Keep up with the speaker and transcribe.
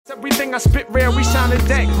Everything I spit rare, we sounded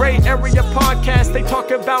that great. Area podcast, they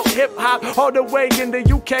talk about hip hop all the way in the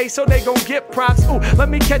UK, so they gon' get props. Ooh, let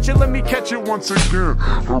me catch it once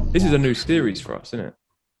again. This is a new series for us, isn't it?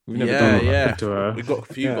 We've never done Yeah. We've got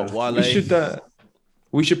a few, got Wale.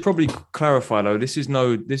 We should probably clarify though. This is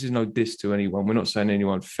no diss to anyone. We're not saying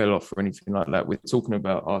anyone fell off or anything like that. We're talking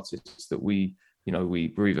about artists that we're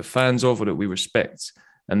either fans of or that we respect,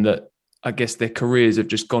 and that I guess their careers have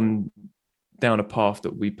just gone down a path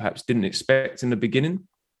that we perhaps didn't expect in the beginning.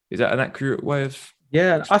 Is that an accurate way of?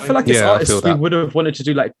 Yeah, I feel like it's artists we would have wanted to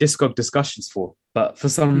do like discog discussions for, but for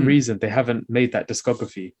some reason they haven't made that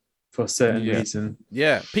discography for a certain reason.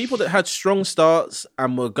 Yeah, people that had strong starts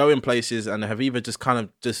and were going places and have either just kind of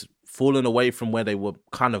just fallen away from where they were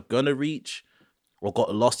kind of gonna reach, or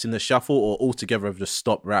got lost in the shuffle, or altogether have just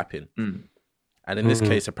stopped rapping. And in this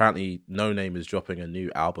case, apparently, Noname is dropping a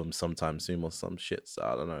new album sometime soon or some shit. So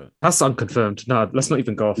I don't know. That's unconfirmed. No, let's not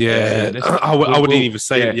even go off. I wouldn't even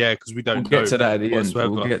say it. Yeah, because we don't. We'll get to that at the end.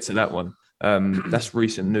 We'll get to that one. That's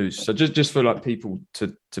recent news. So just for like people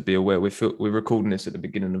to be aware, we're recording this at the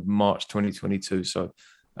beginning of March 2022. So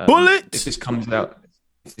if this comes out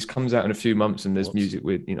in a few months and there's music,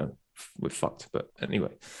 we're fucked. But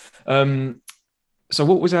anyway, so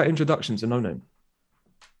what was our introduction to Noname?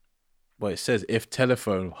 Well, it says if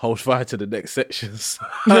telephone, hold fire to the next section. So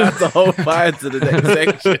I have to hold fire to the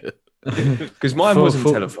next section. Because mine wasn't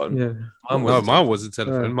telephone. Yeah. Mine wasn't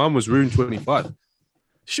telephone. Mine was Room 25.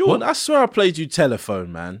 Sean, I swear I played you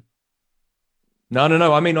telephone, man. No.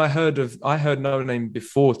 I mean, I heard Noname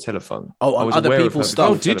before telephone. Oh, on other people's stuff.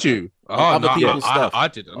 Oh, did you? Other people's stuff. I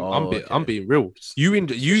didn't. I'm being real. You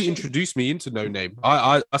introduced me into Noname.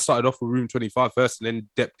 I started off with Room 25 first, and then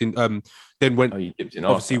dipped in. Then went. You dipped in.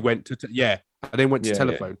 Obviously, went to and then went to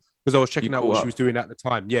telephone because I was checking out what she was doing at the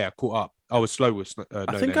time. Yeah, caught up. I was slow with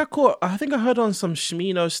Noname. I think I heard on some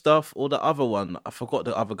Shmino stuff or the other one. I forgot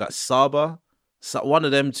the other guy. Saba. One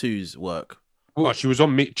of them two's work. Oh, she was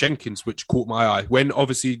on Mick Jenkins, which caught my eye. When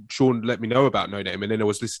obviously Sean let me know about Noname, and then I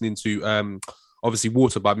was listening to obviously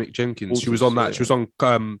Water by Mick Jenkins. She was on that. Yeah. She was on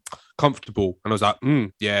Comfortable, and I was like,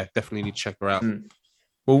 yeah, definitely need to check her out.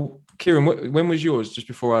 Well, Kieran, when was yours? Just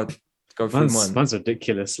before I go through mine. Mine's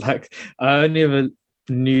ridiculous. Like I only ever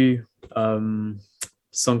knew Song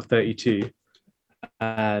 32,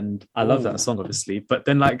 and I love that song obviously. But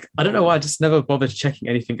then like I don't know why I just never bothered checking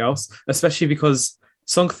anything else, especially because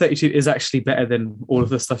Song 32 is actually better than all of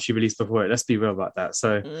the stuff she released before it. Let's be real about that.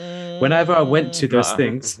 So whenever I went to those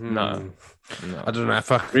things... No. I don't know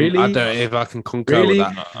if I can, really? I don't know if I can concur with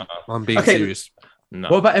that. I'm being serious. No.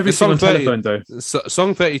 What about every song on telephone though?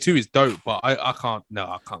 Song 32 is dope, but I can't. No,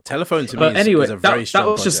 I can't. Telephone to me is a very strong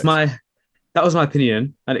that was just that was my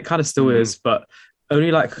opinion, and it kind of still is. But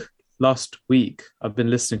only like last week, I've been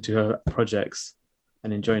listening to her projects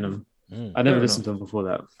and enjoying them. I never listened to them before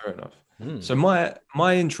that. Fair enough. So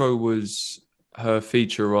my intro was her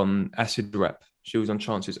feature on Acid Rap. She was on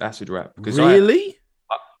Chance's Acid Rap. Really?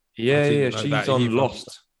 Yeah. She's on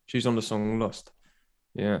Lost. She's on the song Lost.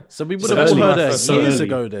 Yeah. So we would have all heard her years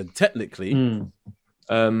ago then, technically.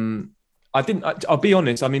 I'll be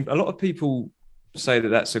honest. I mean, a lot of people say that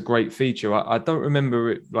that's a great feature. I don't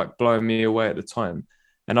remember it like blowing me away at the time.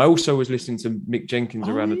 And I also was listening to Mick Jenkins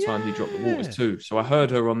around the time he dropped The Waters too. So I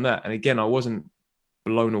heard her on that. And again, I wasn't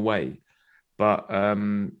blown away. But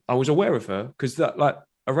I was aware of her because that like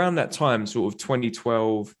around that time, sort of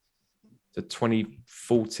 2012 to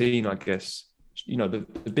 2014, I guess, the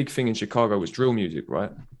big thing in Chicago was drill music,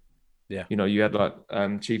 right? Yeah. You had like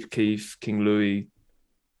Chief Keef, King Louis,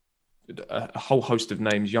 a whole host of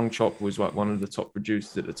names. Young Chop was like one of the top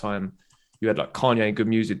producers at the time. You had like Kanye and Good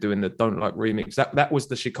Music doing the Don't Like remix. That was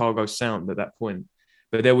the Chicago sound at that point.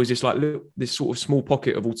 But there was this this sort of small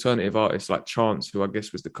pocket of alternative artists like Chance, who I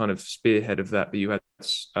guess was the kind of spearhead of that. But you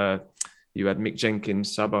had Mick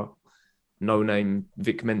Jenkins, Saba, Noname,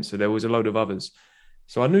 Vic Mensa. There was a load of others.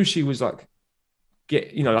 So I knew she was like,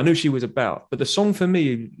 I knew she was about. But the song for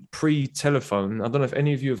me, pre-Telephone, I don't know if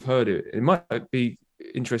any of you have heard it. It might be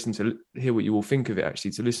interesting to hear what you all think of it.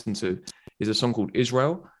 Actually, to listen to is a song called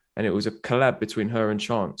Israel, and it was a collab between her and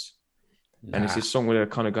Chance. And it's this song where they're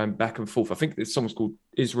kind of going back and forth. I think this song's called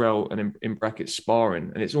Israel and in brackets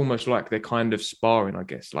sparring. And it's almost like they're kind of sparring, I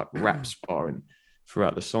guess, like rap sparring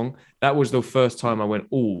throughout the song. That was the first time I went,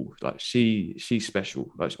 oh, like she's special.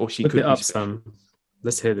 Like, or she could be special.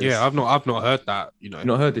 Let's hear this. Yeah, I've not heard that. You've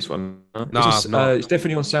not heard this one? Huh? No, it's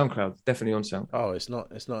definitely on SoundCloud. Definitely on SoundCloud. Oh, it's not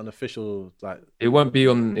an official like. It won't be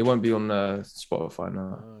on Spotify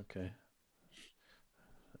now. Oh, okay.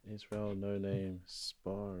 Israel, Noname,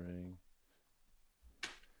 sparring.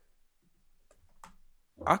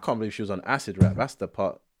 I can't believe she was on Acid Rap. That's the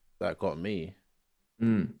part that got me.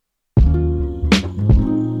 Mm.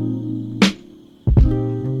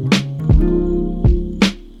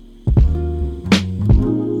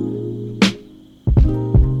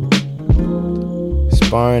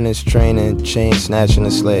 Sparring is training, chain snatching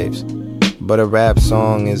the slaves. But a rap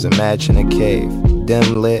song is a match in a cave.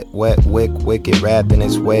 Dim lit, wet wick, wicked rapping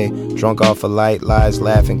its way. Drunk off of light, lies,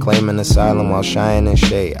 laughing, claiming asylum while shying in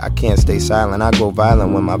shade. I can't stay silent, I go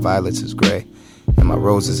violent when my violets is gray and my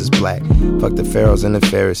roses is black. Fuck the pharaohs and the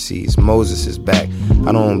Pharisees, Moses is back.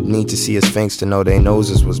 I don't need to see a sphinx to know they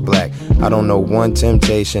noses was black. I don't know one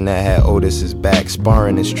temptation that had Otis's back.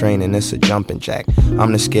 Sparring is training, it's a jumping jack.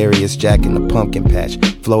 I'm the scariest jack in the pumpkin patch.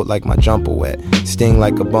 Float like my jumper wet, sting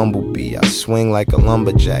like a bumblebee. I swing like a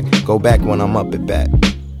lumberjack, go back when I'm up at bat.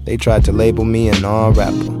 They tried to label me a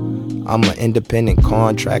non-rapper. I'm an independent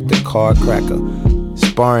contractor, car cracker.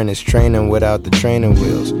 Sparring is training without the training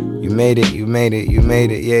wheels. You made it, you made it, you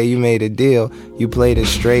made it, yeah, you made a deal. You played it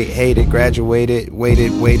straight, hated, graduated,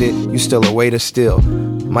 waited, you still a waiter still.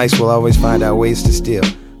 Mice will always find out ways to steal.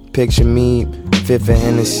 Picture me, fit for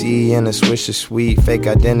Hennessy and a swish of sweet fake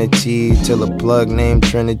identity till a plug named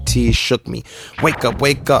Trinity shook me. Wake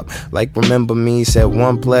up, like remember me, said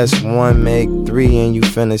 1 + 1 make 3 and you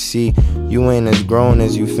finna see. You ain't as grown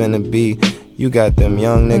as you finna be. You got them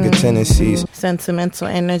young nigga tendencies. Sentimental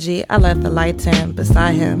energy, I let the light in.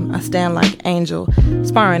 Beside him, I stand like angel.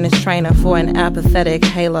 Sparring is training for an apathetic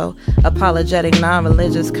halo. Apologetic,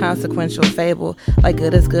 non-religious, consequential fable. Like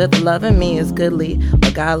good is good, the loving me is goodly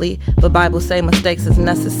or godly. But Bible say mistakes is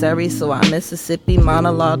necessary, so I Mississippi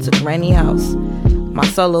monologue to granny house. My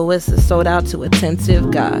soloist is sold out to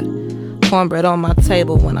attentive God. Cornbread on my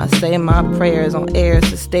table when I say my prayers. On airs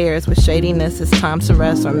to stairs with shadiness, it's time to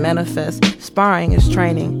rest or manifest. Sparring is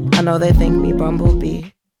training, I know they think me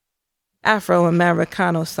bumblebee.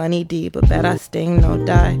 Afro-Americano, Sunny D, but bet I sting, no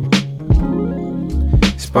die.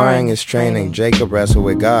 Sparring is training, Jacob wrestled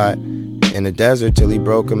with God in the desert till he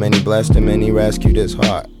broke him and he blessed him and he rescued his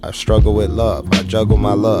heart. I struggle with love, I juggle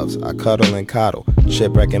my loves, I cuddle and coddle,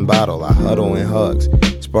 shipwreck and bottle, I huddle in hugs.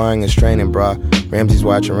 Sparring is training, brah. Ramsey's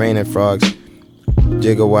watching Rain and Frogs,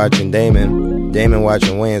 Jigga watching Damon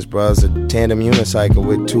watching Wayans, bruh. A tandem unicycle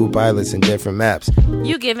with 2 pilots and different maps.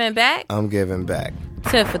 You giving back? I'm giving back.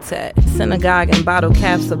 Tit for tat, synagogue and bottle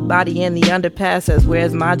caps, a body in the underpass says,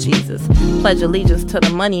 where's my Jesus? Pledge allegiance to the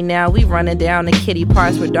money now, we running down the kitty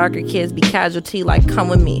parts where darker kids be casualty like come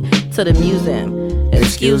with me to the museum.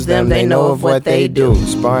 Excuse them, they know of what they do.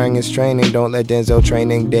 Sparring is training, don't let Denzel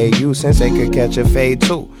training day you, since they could catch a fade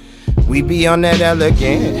too. We be on that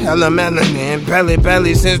elegant, hella melanin,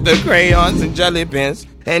 belly since the crayons and jelly beans.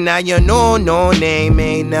 And now you know no name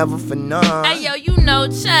ain't never for none. Hey yo, you know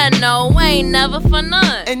Chano ain't never for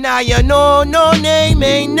none. And now you know no name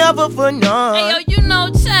ain't never for none. Hey yo, you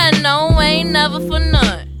know Chano ain't never for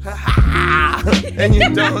none. And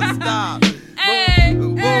you don't stop. Hey,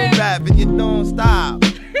 boom bap, and you don't stop.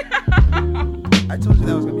 I told you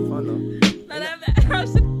that was gonna be fun though.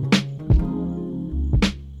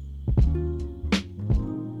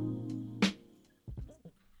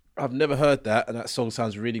 I've never heard that, and that song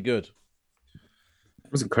sounds really good.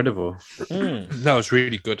 It was incredible. That was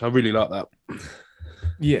really good. I really like that.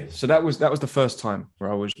 Yeah, so that was the first time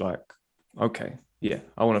where I was like, okay, yeah,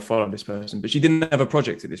 I want to follow this person. But she didn't have a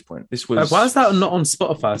project at this point. This was Why is that not on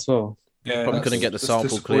Spotify as well? Yeah, Probably couldn't get the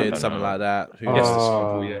sample cleared, something like that. Who gets the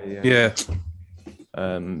sample?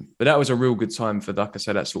 Yeah. But that was a real good time for, like I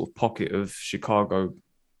said, that sort of pocket of Chicago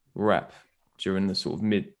rap during the sort of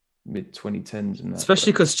mid 2010s and that.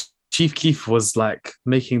 Especially because Chief Keef was like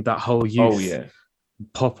making that whole youth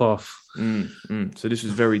pop off. So this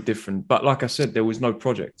was very different. But like I said, there was no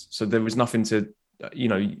project. So there was nothing to,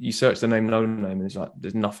 you search the name Noname and it's like,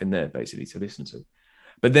 there's nothing there basically to listen to.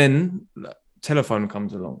 But then Telephone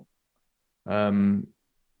comes along.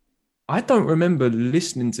 I don't remember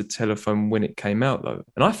listening to Telephone when it came out though.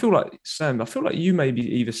 And I feel like, Sam, you maybe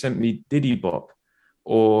either sent me Diddy Bop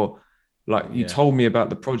or like you told me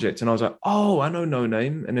about the project and I was like, oh, I know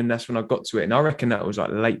Noname. And then that's when I got to it. And I reckon that was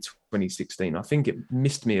like late 2016. I think it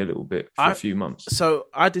missed me a little bit for a few months. So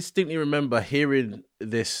I distinctly remember hearing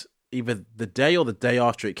this either the day or the day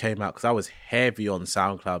after it came out because I was heavy on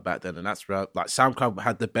SoundCloud back then. And that's where like SoundCloud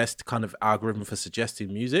had the best kind of algorithm for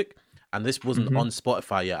suggesting music. And this wasn't on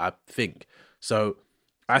Spotify yet, I think. So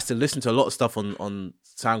I used to listen to a lot of stuff on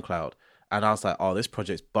SoundCloud. And I was like, oh, this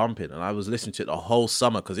project's bumping. And I was listening to it the whole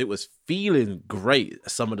summer because it was feeling great,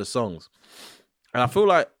 some of the songs. And I feel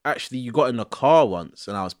like actually you got in a car once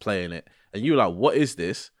and I was playing it. And you were like, what is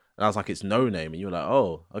this? And I was like, it's Noname. And you were like,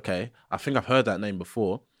 oh, okay. I think I've heard that name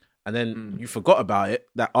before. And then you forgot about it.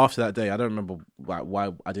 That after that day, I don't remember like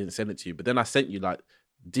why I didn't send it to you. But then I sent you like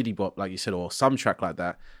Diddy Bop, like you said, or some track like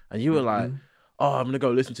that, and you were like, "Oh, I'm gonna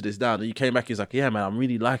go listen to this now." And you came back, he's like, "Yeah, man, I'm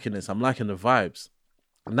really liking this. I'm liking the vibes."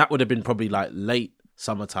 And that would have been probably like late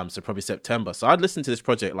summertime, so probably September. So I'd listen to this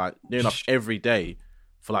project like near enough every day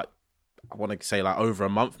for like, I want to say like over a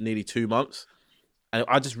month, nearly 2 months, and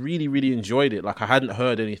I just really, really enjoyed it. Like I hadn't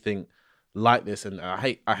heard anything like this, and I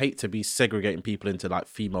hate to be segregating people into like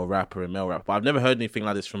female rapper and male rapper, but I've never heard anything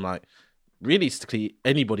like this from like realistically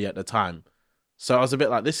anybody at the time. So I was a bit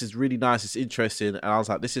like, this is really nice, it's interesting, and I was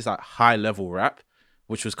like, this is like high level rap,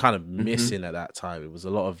 which was kind of missing at that time. It was a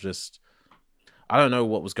lot of just, I don't know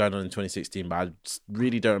what was going on in 2016, but I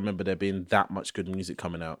really don't remember there being that much good music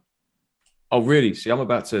coming out. Oh, really? See, I'm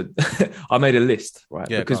about to. I made a list, right?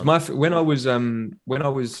 Yeah, because when I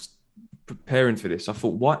was preparing for this, I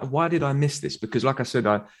thought, why did I miss this? Because, like I said,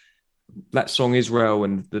 that song Israel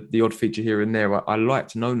and the odd feature here and there, I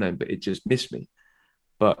liked Noname, but it just missed me.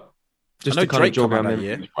 But just to kind of jog our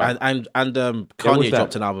memory, right? and Kanye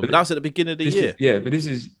dropped an album, but that was at the beginning of the year. But this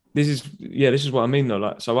is what I mean though.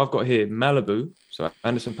 Like, so I've got here Malibu, so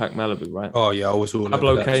Anderson .Paak Malibu, right? Oh yeah, I was all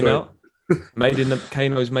Pablo over that. came out,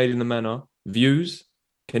 Kano's Made in the Manor, Views,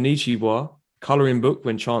 Kenichiwa, Coloring Book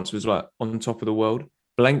when Chance was like on top of the world,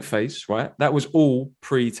 Blank Face, right? That was all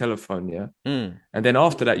pre-Telephone, yeah. And then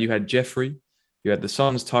after that, you had Jeffrey, you had The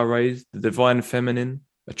Sun's Tirade, The Divine Feminine,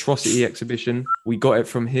 Atrocity Exhibition, We Got It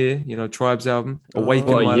From Here, Tribe's album,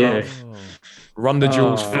 Awaken My Love, Run the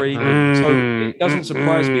Jewels Free. So it doesn't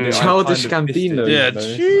surprise me that Childish Gambino.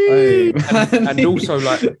 And also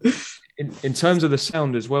like in terms of the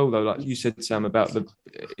sound as well, though, like you said, Sam, about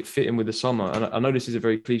it fitting with the summer. And I know this is a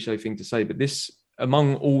very cliche thing to say, but this,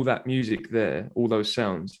 among all that music there, all those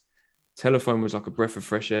sounds, Telephone was like a breath of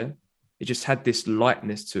fresh air. It just had this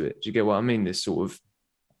lightness to it. Do you get what I mean? This sort of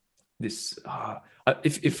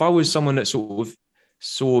if I was someone that sort of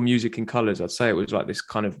saw music in colours, I'd say it was like this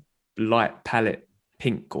kind of light palette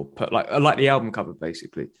pink, or like the album cover,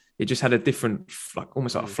 basically. It just had a different, like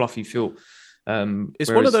almost like a fluffy feel.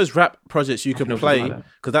 It's one of those rap projects you can play,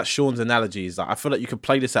 because that's Sean's analogy. Is like, I feel like you could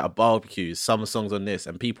play this at a barbecue, summer songs on this,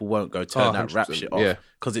 and people won't go turn that rap shit off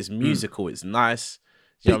because it's musical, it's nice.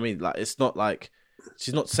 You know what I mean? Like, it's not like,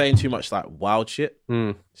 she's not saying too much like wild shit.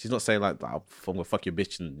 She's not saying like, I'm gonna fuck your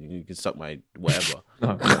bitch and you can suck my whatever.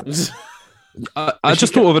 I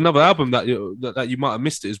just thought of another album that you might have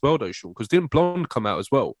missed it as well, though, Sean. Because didn't Blonde come out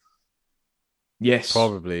as well? Yes,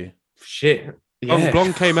 probably. Shit. Yeah.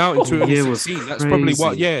 Blonde came out in 2016. That's probably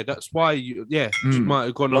why. Yeah, that's why. She might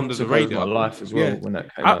have gone under the radar. My life as well when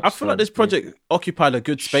that came out. I feel like this project occupied a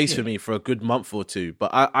good space for me for a good month or two,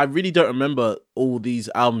 but I really don't remember all these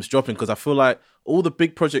albums dropping, because I feel like all the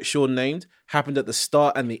big projects Sean named happened at the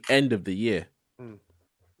start and the end of the year.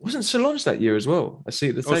 Wasn't Solange that year as well? I see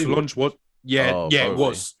at the table. Solange was. It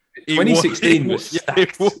was. 2016 was.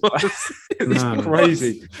 It was. It's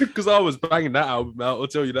crazy. Because I was banging that album out. I'll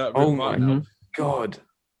tell you that. Oh my God.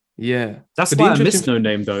 Yeah. That's why I missed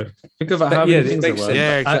Noname, though. Think about how many things there were.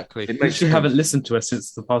 Yeah, exactly. I actually haven't listened to her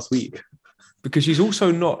since the past week. Because she's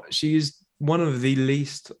also not, she is one of the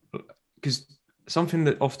least, because something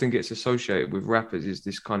that often gets associated with rappers is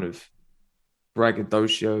this kind of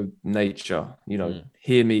braggadocio nature,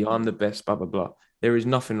 hear me, I'm the best, blah, blah, blah. There is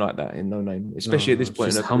nothing like that in Noname, especially at this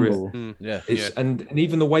point in her career. And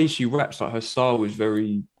even the way she raps, like her style is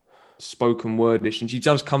very spoken wordish, and she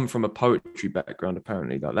does come from a poetry background,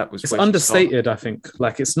 apparently. Like that was, it's understated, I think.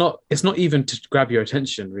 Like it's not even to grab your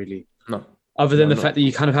attention, really. No. Other than the fact that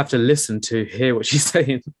you kind of have to listen to hear what she's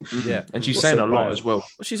saying. Yeah, and she's saying a lot as well.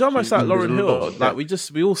 She's almost like Lauryn Hill. Like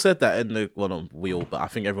we all said that in the but I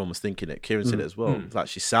think everyone was thinking it. Kieran said it as well. Like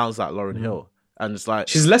she sounds like Lauryn Hill, and it's like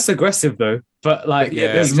she's less aggressive though. But like,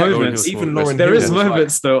 there's moments. Even Lauryn there Hill is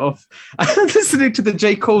moments though of I'm listening to the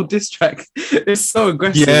J. Cole diss track. It's so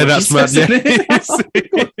aggressive. Yeah, that's mad.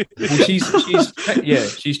 Well,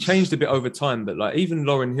 she's changed a bit over time. But like even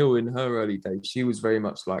Lauryn Hill in her early days, she was very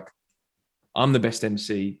much like, I'm the best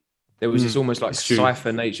MC. There was this almost like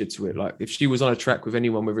cypher nature to it. Like if she was on a track with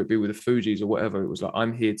anyone, whether it be with the Fugees or whatever, it was like,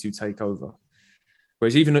 I'm here to take over.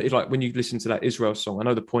 Whereas even if, like when you listen to that Israel song, I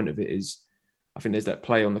know the point of it is, I think there's that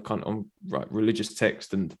play on religious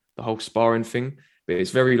text and the whole sparring thing, but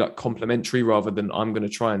it's very like complimentary rather than I'm going to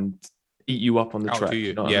try and eat you up on the track.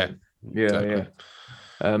 You know exactly.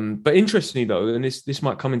 But interestingly though, and this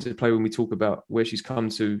might come into play when we talk about where she's come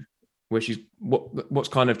to, what's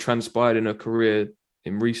kind of transpired in her career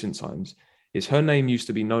in recent times, is her name used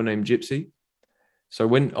to be Noname Gypsy. So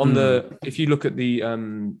when if you look at the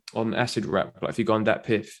on Acid Rap, like if you go on Dat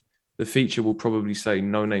Piff, the feature will probably say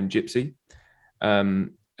Noname Gypsy.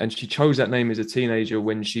 And and she chose that name as a teenager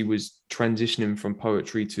when she was transitioning from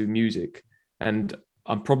poetry to music. And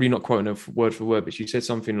I'm probably not quoting her word for word, but she said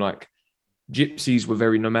something like, gypsies were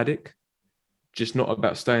very nomadic, just not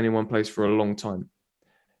about staying in one place for a long time.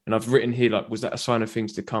 And I've written here, like, was that a sign of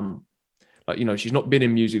things to come? Like, you know, she's not been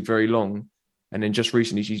in music very long. And then just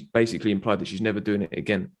recently, she's basically implied that she's never doing it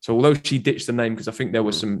again. So although she ditched the name, because I think there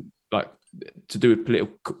was some, like, to do with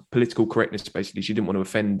political correctness, basically, she didn't want to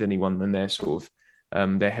offend anyone and their sort of,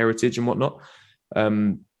 their heritage and whatnot.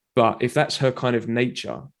 But if that's her kind of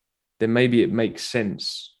nature, then maybe it makes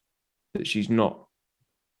sense that she's not,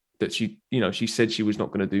 that she, you know, she said she was not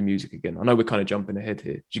going to do music again. I know we're kind of jumping ahead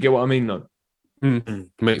here. Do you get what I mean, though?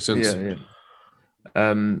 Makes sense. Yeah.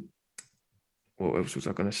 What else was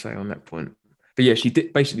I going to say on that point? But yeah, she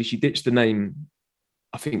ditched the name,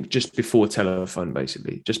 I think, just before Telephone,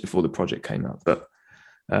 basically, just before the project came out. But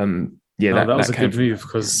yeah, that was a good move,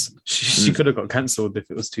 because she could have got cancelled if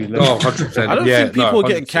it was too late. Oh, 100%. I don't think people were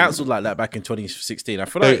getting cancelled like that back in 2016. I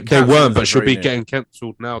feel like they weren't, but she'll be getting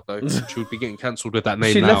cancelled now, though. She'll be getting cancelled with that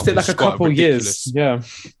name. She now. left it like a couple years. Yeah.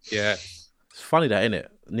 It's funny that, isn't it?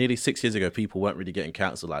 Nearly 6 years ago, people weren't really getting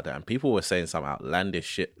cancelled like that, and people were saying some outlandish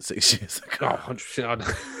shit 6 years ago. Oh,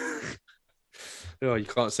 100%. Oh, you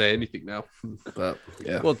can't say anything now. But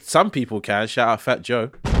yeah. Well, some people can. Shout out Fat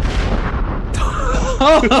Joe.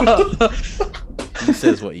 He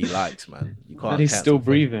says what he likes, man. You can't. And he's still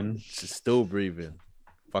breathing. He's still breathing.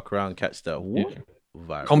 Fuck around, catch that. What?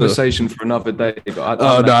 Yeah. Conversation for another day. But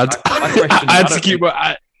I had to keep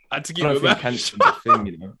it cancelled the thing,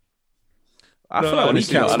 you know. I feel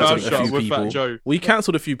like we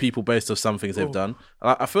cancelled a few people based off some things they've done.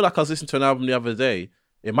 I feel like I was listening to an album the other day.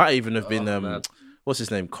 It might even have been what's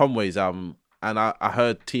his name, Conway's album, and I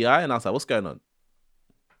heard T.I. and I was like, what's going on?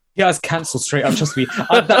 Yeah, it's cancelled straight up. Trust me,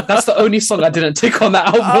 that's the only song I didn't tick on that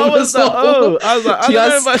album. I was like, I don't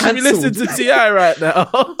know if I should be listening to T.I. right now.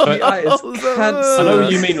 T.I. is cancelled. I know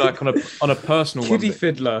what you mean, like on a personal Kiddie one.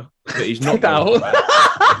 Fiddler. That he's not out.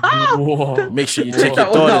 Make sure you check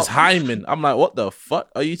your daughter's hymen. I'm like, what the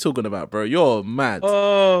fuck are you talking about, bro? You're mad.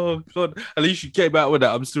 Oh god! At least you came out with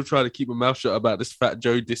that. I'm still trying to keep my mouth shut about this Fat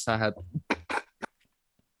Joe diss I had.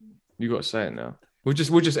 You got to say it now. We'll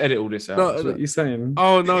just edit all this out. No, that's what you're saying.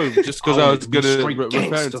 Oh no, just because I was gonna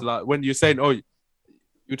refer to, like, when you're saying, oh,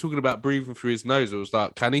 you're talking about breathing through his nose. It was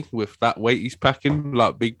like, can he, with that weight he's packing,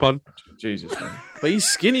 like big pun? Jesus, man. But he's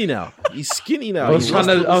skinny now. I was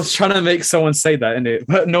trying to make someone say that, innit?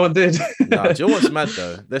 But no one did. Nah, do you know what's mad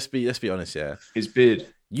though? Let's be honest, yeah. His beard.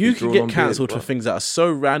 You can get cancelled for things that are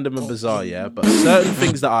so random and bizarre, yeah. But certain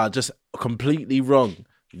things that are just completely wrong,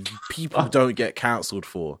 people don't get cancelled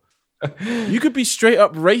for. You could be straight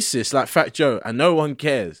up racist like Fat Joe and no one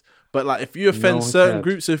cares. But like if you offend certain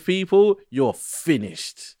groups of people, you're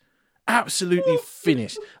finished. Absolutely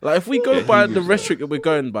finished. Like if we go by the rhetoric that we're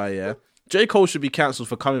going by, yeah, J. Cole should be cancelled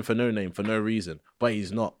for coming for Noname for no reason. But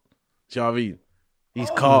he's not. Do you know what I mean? He's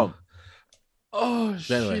calm. Oh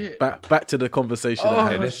anyway, back to the conversation.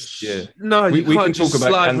 No, we can't can just talk about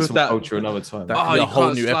slide cancel with that culture another time. That could be a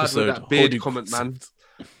whole new episode. That beard comment, man.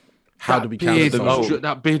 How do we cancel?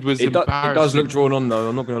 That beard was embarrassing. It does look drawn on, though.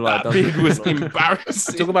 I'm not going to lie. That beard was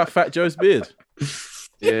embarrassing. Talk about Fat Joe's beard.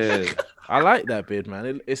 Yeah, I like that beard,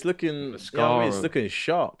 man. It's looking, it's looking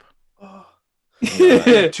sharp.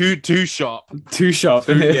 Too sharp. Too sharp.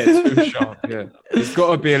 Yeah, too sharp. Yeah, it's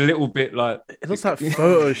got to be a little bit like. It looks like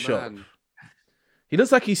Photoshop. He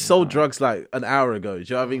looks like he sold drugs like an hour ago. Do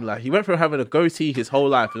you know what I mean? Like he went from having a goatee his whole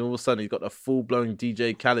life, and all of a sudden he's got a full blown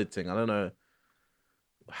DJ Khaled thing. I don't know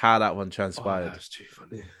how that one transpired. That's too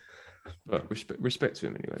funny. But respect to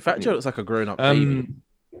him anyway. Fat Joe looks like a grown up baby.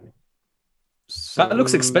 That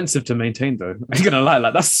looks expensive to maintain, though. I'm gonna lie,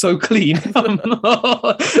 like that's so clean.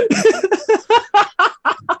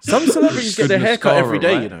 Some celebrities get their hair cut every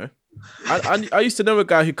day, right? You know. I used to know a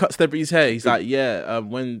guy who cuts celebrities' hair. He's like,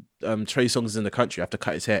 when Trey Songz is in the country, I have to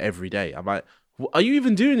cut his hair every day. I'm like, are you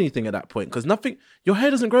even doing anything at that point? Because your hair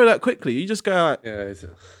doesn't grow that quickly. You just go like,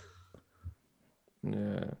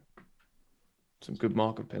 yeah. Some good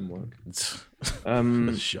marker pen work.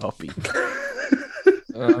 Sharpie.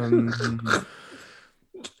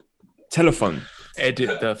 Telephone.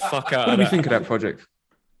 Edit the fuck out. What do we think of that project?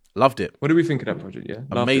 Loved it. What do we think of that project? Yeah,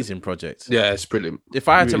 amazing project. Yeah, it's brilliant. If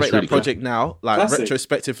I had to rate that project now, like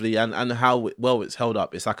retrospectively, and how well it's held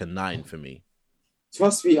up, it's like a 9 for me.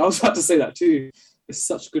 Trust me, I was about to say that too. It's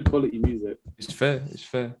such good quality music. It's fair.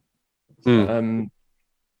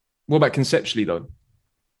 What about conceptually though?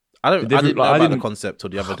 I didn't know about the concept till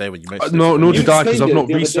the other day when you mentioned. Nor did I, because I've not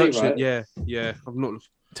researched it. Yeah, I've not.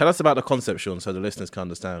 Tell us about the concept, Sean, so the listeners can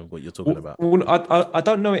understand what you're talking about. Well, I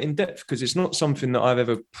don't know it in depth because it's not something that I've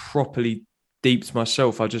ever properly deeped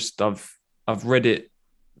myself. I've read it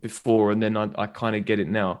before and then I kind of get it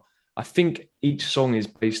now. I think each song is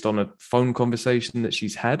based on a phone conversation that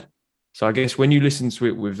she's had. So I guess when you listen to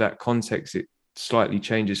it with that context, it slightly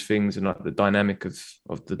changes things and like the dynamic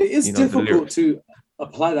of the. It is difficult to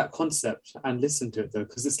apply that concept and listen to it though,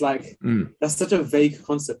 because it's like that's such a vague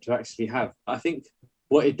concept to actually have. I think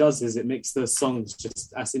what it does is it makes the songs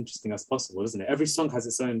just as interesting as possible, doesn't it? Every song has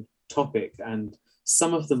its own topic, and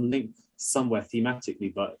some of them link somewhere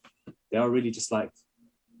thematically, but they are really just like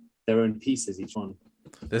their own pieces, each one.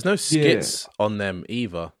 There's no skits on them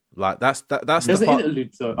either. Like that's There's the an part.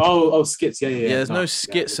 interlude though. Oh, skits. Yeah. There's no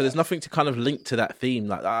skits, so there's nothing to kind of link to that theme.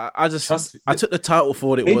 Like I took the title for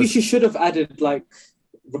what it was. Maybe she should have added like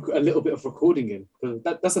a little bit of recording in, because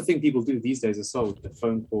that's the thing people do these days as well, the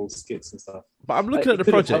phone calls, skits and stuff. But I'm looking at the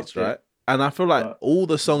project, right? And I feel like all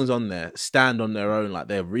the songs on there stand on their own. Like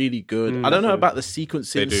they're really good. I don't know about the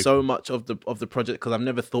sequencing so much of the project because I've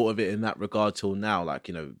never thought of it in that regard till now. Like,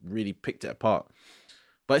 you know, really picked it apart.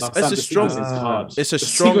 But it's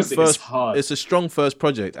a strong first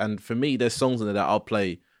project. And for me, there's songs on there that I'll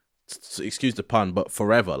play. Excuse the pun, but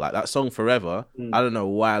forever. Like that song "Forever." I don't know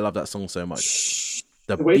why I love that song so much.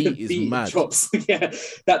 The beat is mad. Drops. Yeah,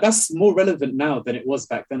 that's more relevant now than it was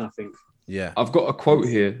back then, I think. Yeah. I've got a quote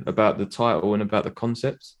here about the title and about the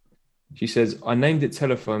concepts. She says, "I named it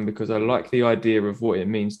Telephone because I like the idea of what it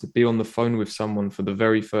means to be on the phone with someone for the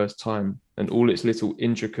very first time and all its little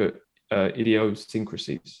intricate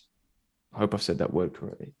idiosyncrasies." I hope I've said that word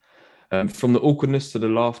correctly. From the awkwardness to the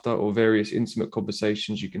laughter or various intimate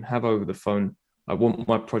conversations you can have over the phone, I want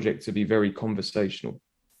my project to be very conversational.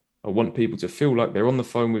 I want people to feel like they're on the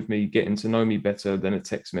phone with me, getting to know me better than a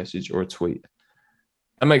text message or a tweet.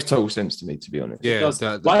 That makes total sense to me, to be honest. Yeah.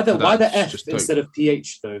 Why the F instead of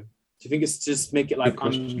PH though? Do you think it's just make it like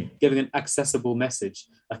I'm giving an accessible message?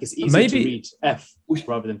 Like it's easy to read F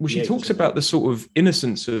rather than PH. Well, she talks about the sort of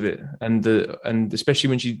innocence of it, and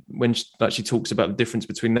especially when she talks about the difference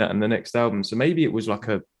between that and the next album. So maybe it was like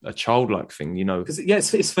a childlike thing, you know? Because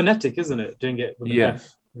it's phonetic, isn't it? Doing it with an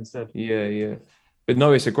F instead. Yeah. But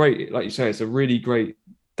no, it's a great, like you say, it's a really great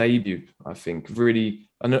debut. I think really,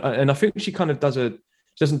 and I think she kind of doesn't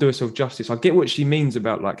do herself justice. I get what she means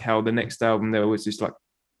about like how the next album there was this like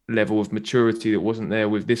level of maturity that wasn't there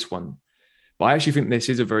with this one, but I actually think this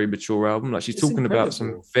is a very mature album. Like she's talking about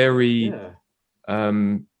some very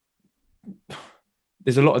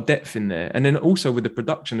there's a lot of depth in there, and then also with the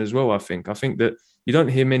production as well. I think that you don't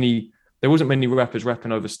hear there wasn't many rappers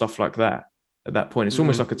rapping over stuff like that at that point. It's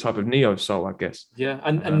almost like a type of neo soul, I guess.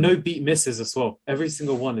 And no beat misses as well. Every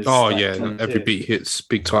single one is every beat hits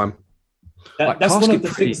big time. That's one of the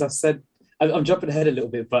things I said. I'm jumping ahead a little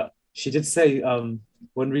bit, but she did say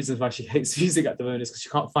one reason why she hates music at the moment is because she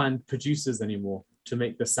can't find producers anymore to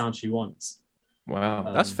make the sound she wants.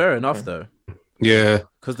 Wow. That's fair enough, though. Yeah.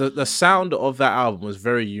 Because the sound of that album was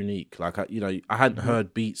very unique. Like, I hadn't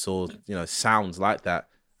heard beats or, sounds like that.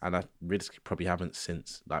 And I really probably haven't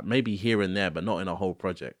since. Like, maybe here and there, but not in a whole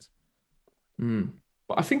project.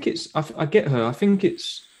 But I think I get her. I think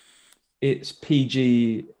it's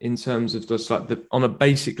PG in terms of just like on a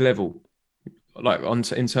basic level. Like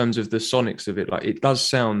in terms of the sonics of it, like it does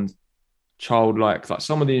sound childlike. Like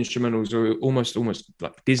some of the instrumentals are almost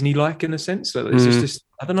like Disney-like in a sense. So it's just this,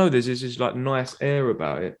 I don't know, there's this like nice air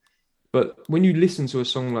about it. But when you listen to a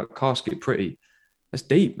song like Casket Pretty, that's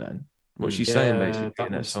deep, man. What she's saying basically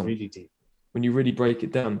in that song. Really deep. When you really break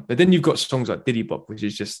it down. But then you've got songs like Diddy Bop, which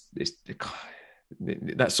is just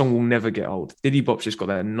that song will never get old. Diddy Bop's just got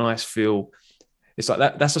that nice feel. It's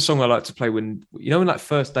like that's a song I like to play when in like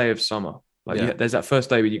first day of summer. Like there's that first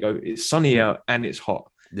day where you go, it's sunny out and it's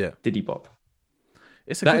hot. Yeah, Diddy Bop.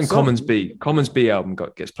 It's that and Commons B. Commons B album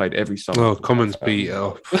gets played every summer. Oh, Commons B.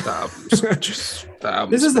 That album.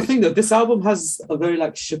 This is the thing that this album has a very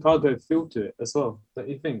like Chicago feel to it as well. Don't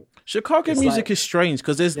you think? Chicago music is strange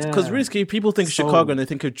because really people think of Chicago and they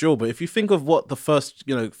think of drill, but if you think of what the first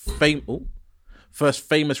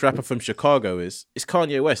famous rapper from Chicago is, it's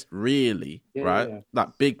Kanye West, really, right? Yeah.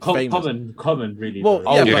 Like big famous. Common, really. Well,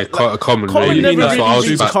 Common really. Never really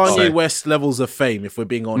reached Kanye West levels of fame, if we're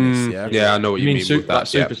being honest. Yeah, I know what you mean with that.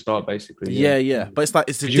 Superstar, basically. Yeah. But it's like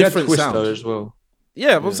it's a different sound as well.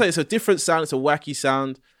 Yeah, I'm saying it's a different sound. It's a wacky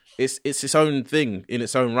sound. It's its own thing in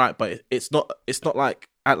its own right, but it's not like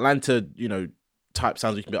Atlanta, type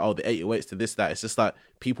sounds. You can be the 808s to this, that. It's just like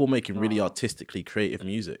people making really artistically creative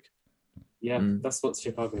music. Yeah, that's what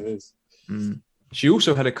Chicago is. She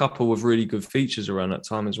also had a couple of really good features around that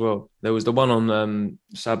time as well. There was the one on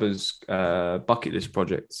Saba's Bucket List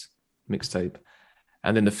Project mixtape,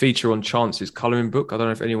 and then the feature on Chance's Colouring Book. I don't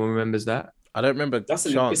know if anyone remembers that. I don't remember.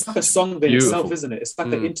 It's Chance. like a song in Beautiful. itself, isn't it? It's like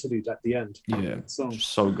an interlude at the end. Yeah, Song.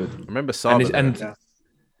 so good. I remember Saba.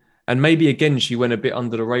 And maybe again she went a bit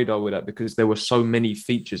under the radar with that because there were so many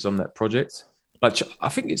features on that project. Like I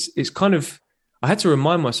think it's kind of, I had to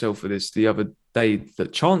remind myself of this the other day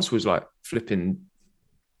that Chance was like flipping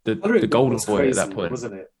the golden boy at that point,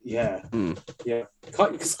 wasn't it? Yeah, yeah.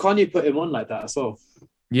 Because Kanye put him on like that as well.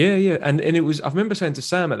 Yeah, and it was. I remember saying to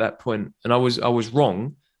Sam at that point, and I was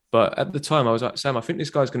wrong, but at the time I was like, Sam, I think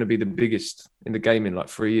this guy's going to be the biggest in the game in like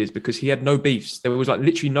 3 years because he had no beefs. There was like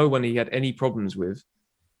literally no one he had any problems with.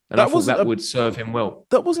 And I thought that would serve him well.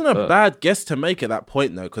 That wasn't a bad guess to make at that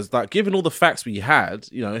point, though, because like given all the facts we had,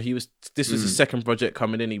 you know, this was his second project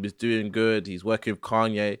coming in. He was doing good. He's working with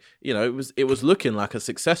Kanye. You know, it was looking like a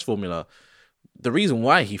success formula. The reason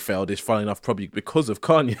why he failed is, funny enough, probably because of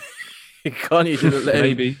Kanye. Kanye didn't let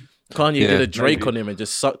him. Kanye did a Drake on him and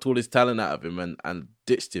just sucked all his talent out of him and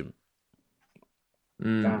ditched him.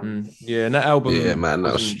 Yeah, and that album. Yeah, man,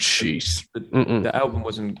 that was cheese. The album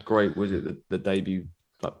wasn't great, was it? The debut.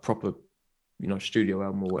 Like proper, you know, studio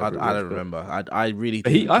album or whatever. I don't remember. I really.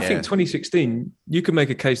 But I think 2016, you could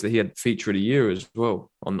make a case that he had feature of the year as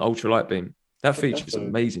well on Ultra Light Beam. That feature is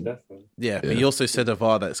amazing. Yeah, but he also said of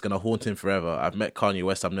that it's going to haunt him forever. I've met Kanye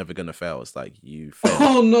West. I'm never going to fail. It's like you. Failed.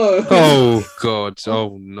 Oh no! Oh God!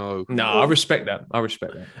 Oh no! No, I respect that.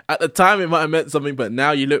 At the time, it might have meant something, but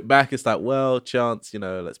now you look back, it's like, well, Chance. You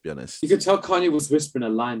know, let's be honest. You could tell Kanye was whispering a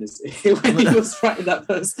line when he was writing that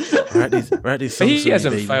verse. But he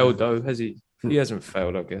hasn't failed though, has he? He hasn't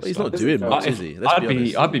failed, I guess. Well, he's not doing much, is he?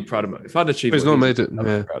 I'd be proud of him if I'd achieved. He's not made it.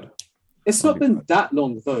 Yeah. It's not been that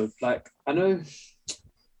long though. Like I know.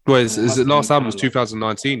 Well, is the last album was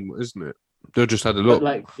 2019, isn't it? They just had a lot. But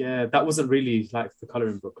like, yeah, that wasn't really like the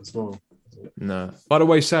Colouring Book as well. No. By the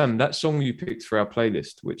way, Sam, that song you picked for our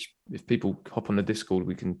playlist, which if people hop on the Discord,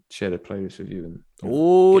 we can share the playlist with you.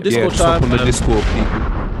 And Discord time on the Discord, people.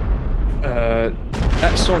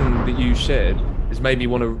 That song that you shared has made me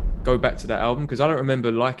want to go back to that album because I don't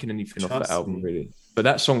remember liking anything off that album really. But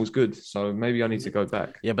that song was good, so maybe I need to go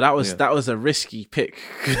back. Yeah, but that was a risky pick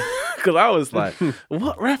because I was like,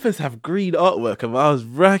 what rappers have green artwork? And I was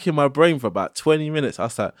racking my brain for about 20 minutes. I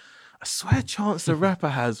was like, I swear Chance the Rapper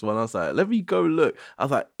has one. I was like, let me go look. I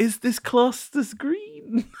was like, is this classed as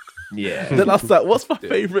green? Yeah. Then I was like, what's my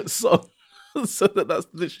favorite song? So that's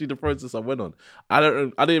literally the process I went on. I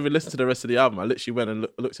didn't even listen to the rest of the album. I literally went and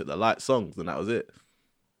looked at the light songs, and that was it.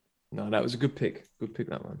 No, that was a good pick. Good pick,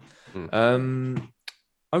 that one.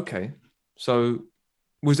 Okay, so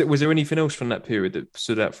was there anything else from that period that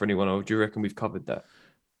stood out for anyone, or do you reckon we've covered that?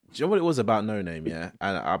 Do you know what it was about Noname? Yeah,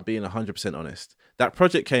 and I'm being 100% honest. That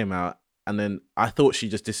project came out, and then I thought she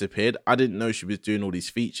just disappeared. I didn't know she was doing all these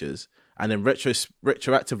features, and then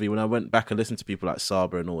retroactively, when I went back and listened to people like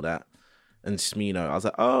Saba and all that, and Smino, I was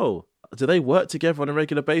like, oh, do they work together on a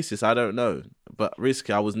regular basis? I don't know, but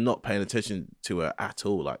basically, I was not paying attention to her at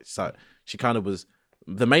all. Like, so she kind of was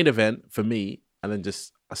the main event for me, and then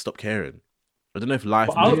just I stopped caring. I don't know if life.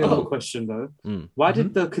 I've got a question though. Why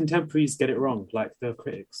did the contemporaries get it wrong, like the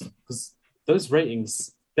critics? Because those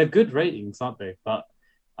ratings, they're good ratings, aren't they? But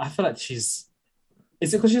I feel like is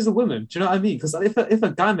it because she's a woman? Do you know what I mean? Because if a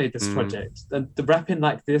guy made this project, then the rapping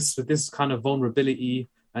like this with this kind of vulnerability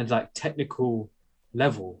and like technical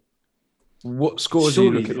level. What scores are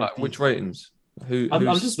you looking at? Like which ratings? I'm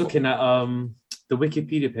just looking at the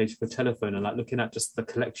Wikipedia page for Telephone and like looking at just the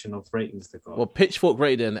collection of ratings they got. Well, Pitchfork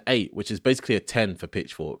rated an 8, which is basically a 10 for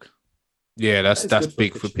Pitchfork. Yeah, that's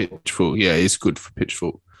big for Pitchfork. Yeah, it's good for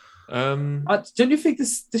Pitchfork. Don't you think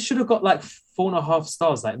this should have got like 4.5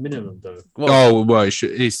 stars, like minimum though? Well, it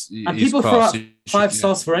should. And people throw out 5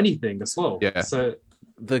 stars for anything as well. Yeah. So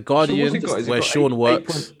The Guardian, where Sean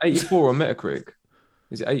works, 84 on Metacritic.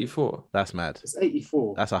 Is it 84? That's mad. It's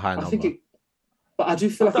 84. That's a high number. But I do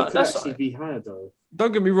feel like it could actually be higher though.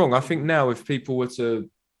 Don't get me wrong. I think now if people were to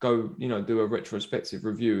go, do a retrospective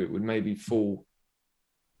review, it would maybe fall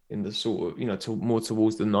in the sort of, more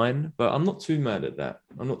towards the 9. But I'm not too mad at that.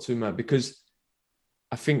 I'm not too mad because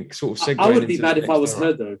I think sort of segueing I would be mad if I was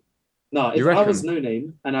her though. No, if I was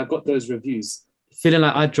Noname and I got those reviews, feeling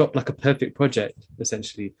like I dropped like a perfect project,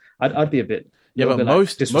 essentially, I'd be a bit. Yeah, but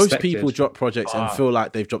most people drop projects and feel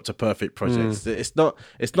like they've dropped a perfect project. It's not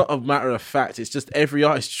a matter of fact. It's just every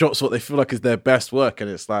artist drops what they feel like is their best work, and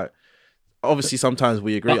it's like obviously sometimes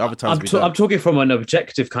we agree, other times we don't. I'm talking from an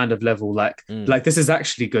objective kind of level, like this is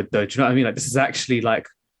actually good though. Do you know what I mean? Like this is actually like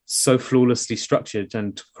so flawlessly structured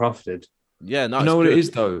and crafted. Yeah, no, You know what good. it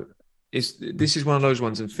is though? This is one of those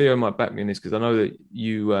ones, and Theo might back me in this because I know that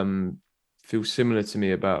you feel similar to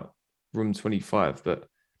me about Room 25, but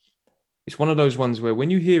it's one of those ones where when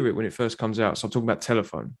you hear it when it first comes out, so I'm talking about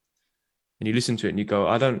Telephone, and you listen to it and you go,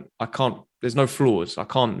 I can't, there's no flaws, I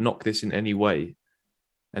can't knock this in any way.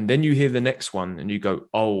 And then you hear the next one and you go,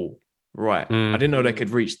 oh, right, I didn't know they could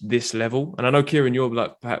reach this level. And I know, Kieran, you're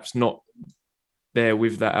like perhaps not there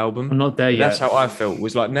with that album. I'm not there yet. That's how I felt.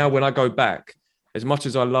 Was like now when I go back, as much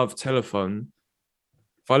as I love Telephone,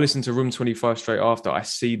 if I listen to Room 25 straight after, I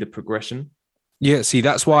see the progression. Yeah, see,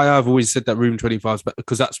 that's why I've always said that Room 25 is,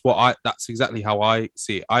 because that's exactly how I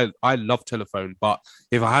see it. I love Telephone, but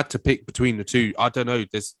if I had to pick between the two, I don't know.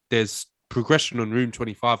 There's progression on Room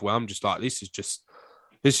 25 where I'm just like, this is just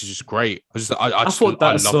great. I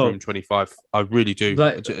love Room 25. I really do.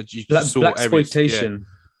 Like, Blaxploitation.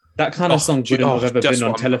 That kind of song wouldn't have ever been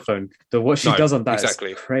on Telephone. What she does on that is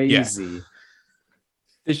crazy. Yeah.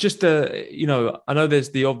 It's just I know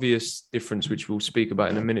there's the obvious difference, which we'll speak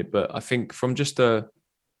about in a minute, but I think from I'm trying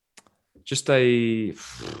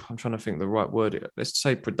to think the right word. Let's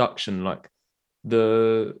say production, like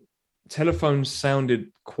the Telephone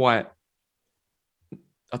sounded quite,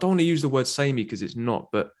 I don't want to use the word samey because it's not,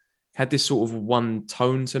 but had this sort of one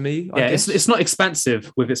tone to me. Yeah, it's not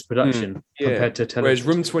expansive with its production compared to Telephone. Whereas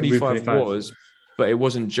Room 25 was, but it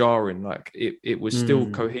wasn't jarring. Like it was still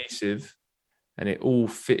cohesive. And it all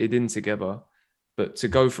fitted in together. But to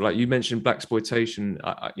go for, like you mentioned, Blaxploitation,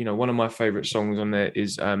 one of my favorite songs on there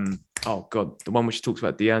is the one where she talks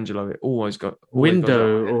about D'Angelo. It always got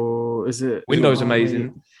Window, or is it Window's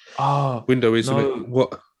amazing? Window, isn't it?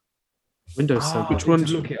 What? Window's so good. Which one?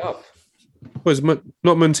 Look it up. Well, it's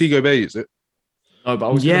not Montego Bay, is it? No, but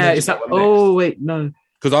I was is that? Oh wait, no.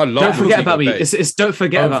 Because I love. Don't forget about me. It's don't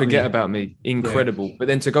forget about me. Incredible. Yeah. But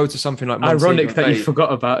then to go to something like Montego ironic that you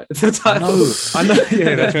forgot about the title. I know.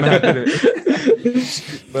 Yeah, that's mad.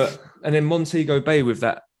 But and then Montego Bay with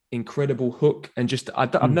that incredible hook, and just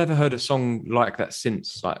I've never heard a song like that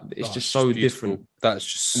since. Like it's just so different. That's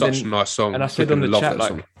just such a nice song. And I said on the chat, like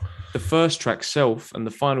song. The first track, Self, and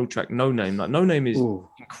the final track, Noname. Like Noname is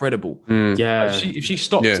incredible. Yeah. Like, if she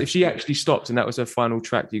stopped, if she actually stopped, and that was her final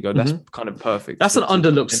track, you go, that's kind of perfect. That's an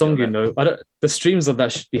underlooked song, you know. The streams of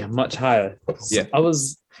that should be much higher. Yeah. I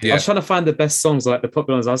was trying to find the best songs, like the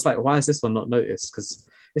popular ones. I was like, why is this one not noticed? Because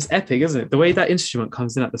it's epic, isn't it? The way that instrument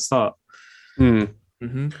comes in at the start.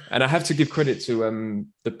 Mm-hmm. And I have to give credit to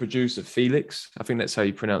the producer, Felix. I think that's how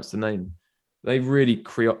you pronounce the name. They really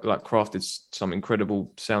crafted some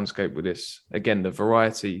incredible soundscape with this. Again, the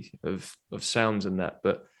variety of sounds and that.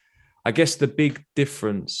 But I guess the big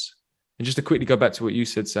difference, and just to quickly go back to what you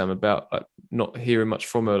said, Sam, about like not hearing much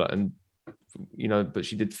from her, but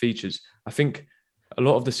she did features. I think a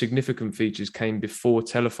lot of the significant features came before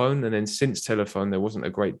Telephone, and then since Telephone, there wasn't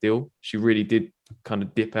a great deal. She really did kind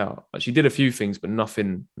of dip out. Like, she did a few things, but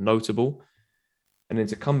nothing notable. And then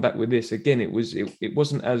to come back with this again, it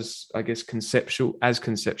wasn't as, I guess, conceptual.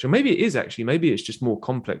 Maybe it is actually. Maybe it's just more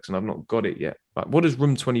complex, and I've not got it yet. Like, what does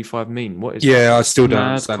Room 25 mean? What is? Yeah, that? I still don't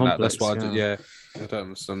understand complex, that. That's why I don't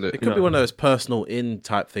understand it. It could be one of those personal in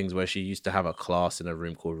type things where she used to have a class in a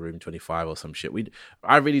room called Room 25 or some shit.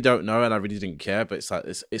 I really don't know, and I really didn't care. But it's like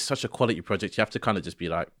it's such a quality project. You have to kind of just be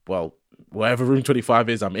like, well, wherever Room 25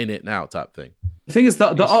 is, I'm in it now, type thing. The thing is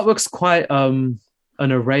that the artwork's quite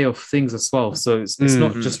an array of things as well. So it's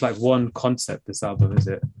not just like one concept, this album, is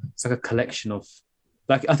it? It's like a collection of,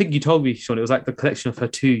 like, I think you told me, Sean, it was like the collection of her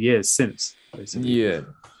 2 years since, basically. Yeah.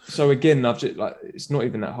 So again, I've just it's not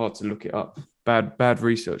even that hard to look it up. Bad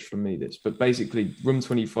research from me, this. But basically, Room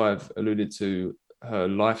 25 alluded to her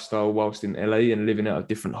lifestyle whilst in LA and living out of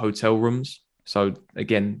different hotel rooms. So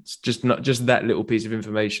again, it's just not just that little piece of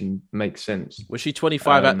information makes sense. Was she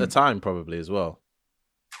 25 at the time, probably, as well?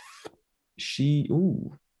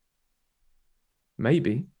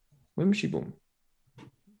 Maybe. When was she born?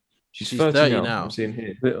 She's 30 now. I'm seeing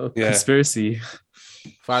here. Conspiracy.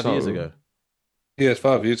 5 years ago. Yeah, it's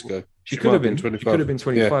 5 years ago. She could have been 25. She could have been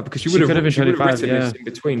 25 because she would have been 25. This in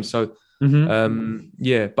between. So,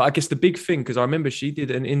 But I guess the big thing, because I remember she did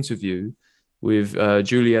an interview with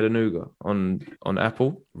Julie Adenuga on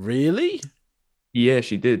Apple. Really? Yeah,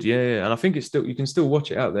 she did. Yeah, and I think you can still watch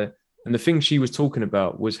it out there. And the thing she was talking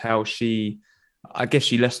about was how she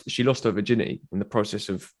lost her virginity in the process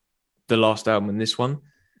of the last album and this one.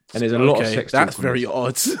 And there's a lot of sex. That's very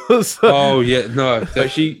odd. Oh yeah, no. But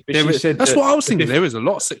she said that's what I was thinking. There is a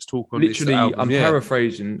lot of sex talk on literally, this album. I'm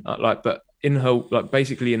paraphrasing, but in her,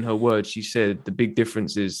 basically in her words, she said the big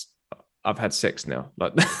difference is I've had sex now,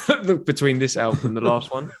 like between this album and the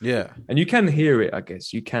last one. Yeah, and you can hear it. I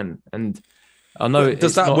guess you can, and I know.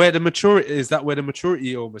 Does that where the maturity is? That where the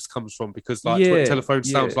maturity almost comes from? Because like telephone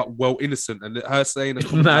sounds like well innocent, and her saying a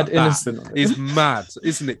comment Mad like innocent that is mad,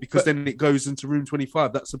 isn't it? Because then it goes into Room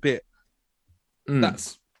 25. That's a bit.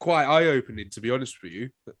 That's quite eye opening, to be honest with you.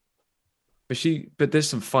 But there's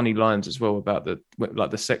some funny lines as well about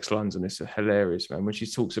the sex lines on this are hilarious, man. When she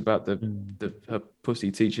talks about her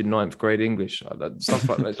pussy teaching 9th grade English, stuff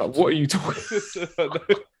like that. It's like, what are you talking about?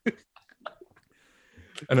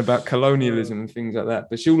 And about colonialism and things like that.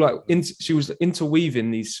 But she was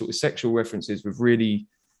interweaving these sort of sexual references with really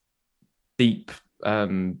deep,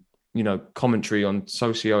 commentary on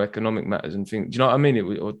socio-economic matters and things. Do you know what I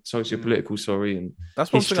mean? Or socio-political, sorry, and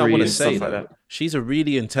that's one thing I want to say. Like that. She's a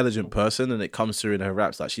really intelligent person, and it comes through in her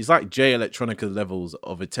raps. Like she's like Jay Electronica levels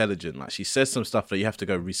of intelligent. Like she says some stuff that you have to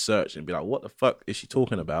go research and be like, "What the fuck is she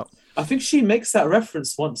talking about?" I think she makes that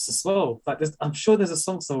reference once as well. Like, I'm sure there's a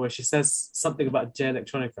song somewhere she says something about Jay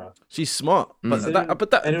Electronica. She's smart,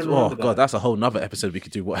 but that's a whole nother episode we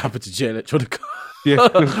could do. What happened to Jay Electronica? Yeah,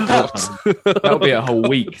 that'll be a whole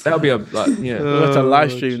week. That'll be we'll have to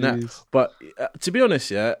live stream that. But to be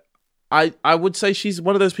honest, I would say she's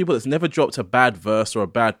one of those people that's never dropped a bad verse or a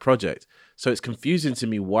bad project. So it's confusing to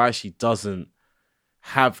me why she doesn't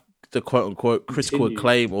have the quote unquote critical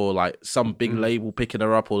acclaim or like some big label picking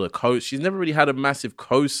her up or the coach. She's never really had a massive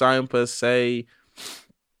co-sign per se.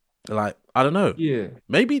 Like, I don't know. Yeah,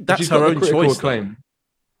 maybe that's her own choice. Acclaim.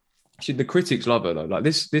 The critics love her though. Like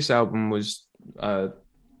this album was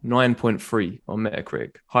 9.3 on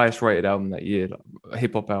Metacritic, highest rated album that year, like a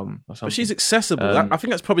hip hop album or something. But she's accessible. I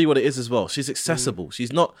think that's probably what it is as well. She's accessible.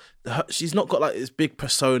 She's not got like this big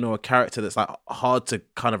persona or character that's like hard to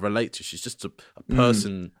kind of relate to. She's just a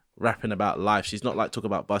person rapping about life. She's not like talking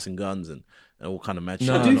about busting guns and all kind of magic.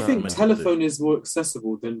 I do think Telephone is more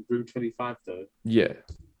accessible than Room 25 though. Yeah.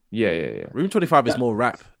 Room 25 is more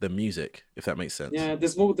rap than music, if that makes sense. Yeah,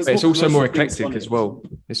 there's more. It's also more eclectic as well.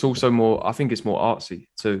 It's also more. I think it's more artsy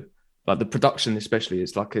too. Like the production, especially,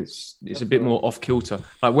 it's a bit more off kilter.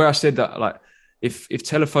 Like where I said that, like if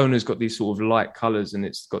Telephone has got these sort of light colors and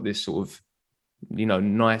it's got this sort of,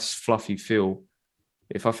 nice fluffy feel.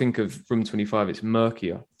 If I think of Room 25, it's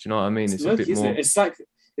murkier. Do you know what I mean? It's murky, a bit more. It's like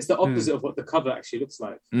it's the opposite of what the cover actually looks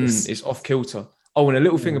like. It's off kilter. Oh, and a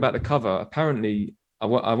little thing about the cover. Apparently,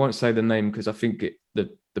 I won't say the name because I think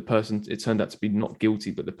the person, it turned out to be not guilty,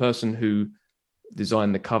 but the person who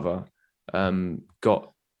designed the cover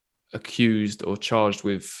got accused or charged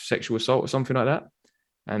with sexual assault or something like that.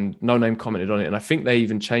 And Noname commented on it. And I think they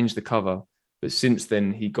even changed the cover. But since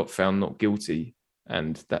then, he got found not guilty.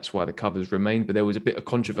 And that's why the covers remained. But there was a bit of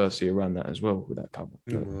controversy around that as well with that cover.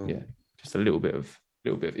 But, yeah, just a little bit of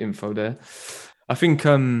info there. I think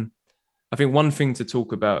one thing to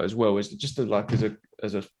talk about as well is just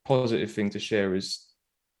as a positive thing to share is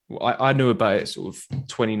I knew about it sort of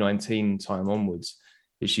 2019 time onwards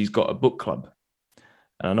is she's got a book club,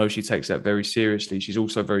 and I know she takes that very seriously. She's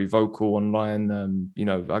also very vocal online.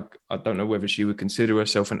 I don't know whether she would consider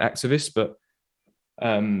herself an activist, but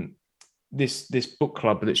this book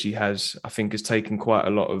club that she has, I think, has taken quite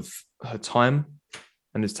a lot of her time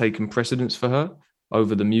and has taken precedence for her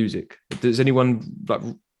over the music. Does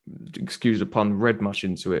anyone excuse the pun, read much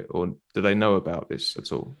into it, or do they know about this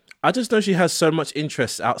at all? I just know she has so much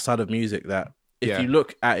interest outside of music that if you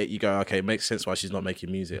look at it, you go, okay, it makes sense why she's not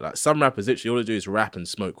making music. Like some rappers, literally all they do is rap and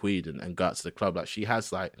smoke weed and go out to the club. Like she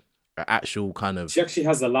has like an actual kind of... She actually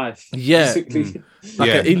has a life. Yeah.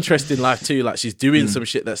 An interesting life too. Like she's doing some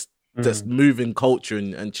shit that's moving culture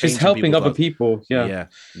and changing. She's helping other people. Yeah.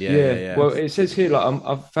 Well, it says here, like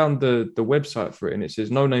I've found the website for it, and it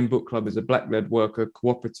says Noname Book Club is a black-led worker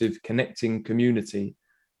cooperative connecting community.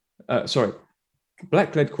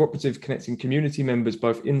 Black-led cooperative connecting community members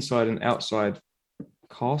both inside and outside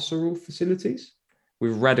carceral facilities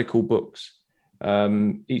with radical books.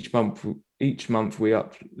 Each month we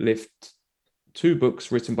uplift 2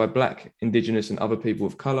 books written by Black, Indigenous, and other people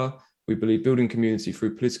of color. We believe building community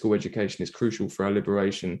through political education is crucial for our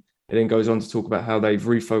liberation. It then goes on to talk about how they've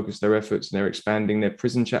refocused their efforts and they're expanding their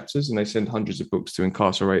prison chapters, and they send hundreds of books to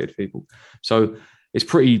incarcerated people. So it's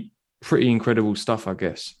pretty incredible stuff, I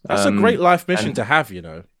guess. That's a great life mission to have,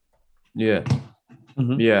 Yeah.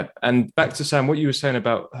 Mm-hmm. Yeah. And back to Sam, what you were saying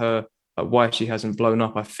about her, why she hasn't blown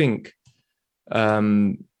up, I think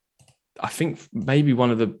maybe one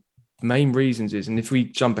of the main reasons is, and if we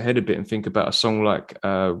jump ahead a bit and think about a song like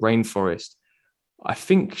Rainforest, I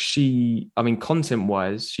think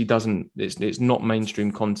content-wise, she doesn't, it's not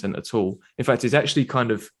mainstream content at all. In fact, it's actually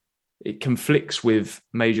it conflicts with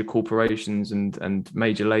major corporations and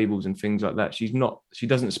major labels and things like that. She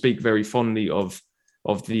doesn't speak very fondly of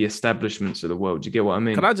of the establishments of the world. Do you get what I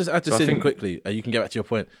mean? Can I just add this So I in think- quickly? You can get back to your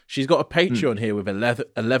point. She's got a Patreon here with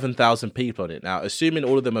 11,000 people on it now. Assuming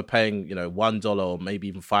all of them are paying, $1 or maybe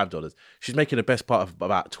even $5, she's making the best part of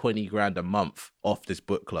about 20 grand a month off this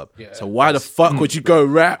book club. Yeah, so why the fuck would you go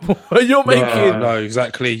rap when you're making? No,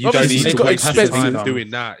 exactly. You don't Obviously, need she's to got waste your expenses. time doing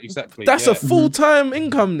that. Exactly. That's yeah. a full-time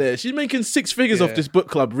income there. She's making 6 figures off Yeah. this book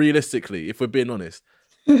club, realistically, if we're being honest.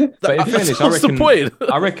 But in fairness, What's the point?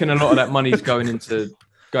 I reckon a lot of that money is going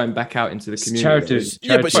back out into the community. Charities.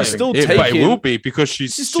 Yeah, but she's still But it taking. will be because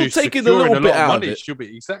she's still taking a securing little lot bit of out of money. it. She'll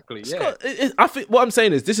be exactly. It's Yeah. not- I think what I'm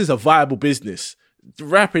saying is this is a viable business.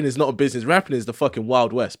 Rapping is not a business. Rapping is the fucking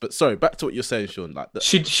Wild West. But sorry, back to what you're saying, Sean. Like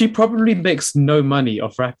She probably makes no money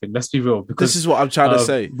off rapping. Let's be real, because this is what I'm trying to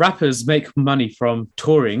say. rappers make money from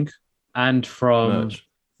touring and from Merch.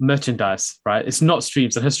 merchandise, right? It's not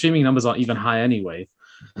streams, and her streaming numbers aren't even high anyway.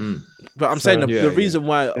 But I'm saying yeah, the reason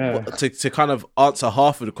why Yeah. to kind of answer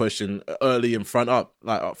half of the question early and front up,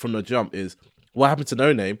 like from the jump, is what happened to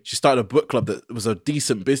No Name? She started a book club that was a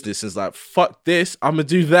decent business. It's like, fuck this, I'm gonna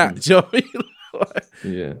do that. Do you know what I mean? Like,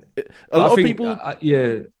 Yeah. a lot I of think, people.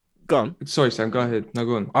 yeah. Gone. Sorry, Sam. Go ahead. No,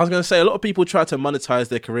 go on. I was going to say a lot of people try to monetize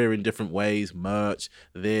their career in different ways, merch,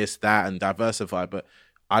 this, that, and diversify. But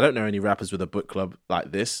I don't know any rappers with a book club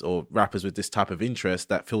like this or rappers with this type of interest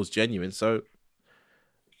that feels genuine. So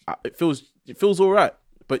it feels all right.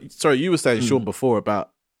 But sorry, you were saying, Sean, before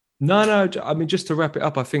about. No. I mean, just to wrap it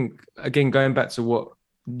up, I think, again, going back to what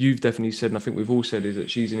you've definitely said, and I think we've all said, is that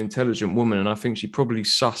she's an intelligent woman. And I think she probably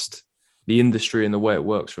sussed the industry and the way it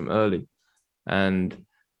works from early. And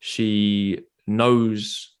she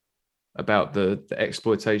knows about the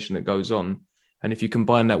exploitation that goes on. And if you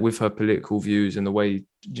combine that with her political views and the way,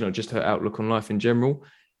 just her outlook on life in general,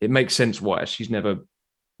 it makes sense why she's never,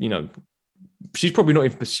 she's probably not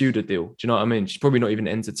even pursued a deal. Do you know what I mean? She's probably not even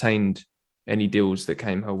entertained any deals that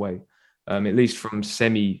came her way, at least from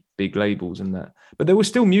semi-big labels and that. But there was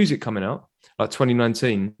still music coming out, like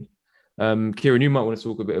 2019. Kieran, you might want to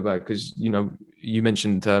talk a bit about it because, you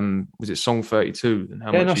mentioned, was it Song 32? And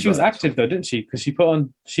how Yeah, much no, you she was liked active though, didn't she? Because she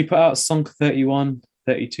put out Song 31,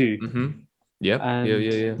 32. Mm-hmm. Yeah, And-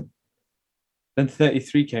 yeah. Then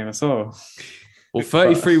 33 came as well. Well,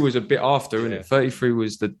 33 was a bit after, Yeah. isn't it? 33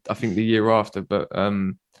 was I think the year after. But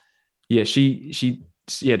there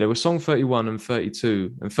was Song 31 and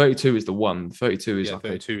 32, and 32 is the one. 32 is Yeah,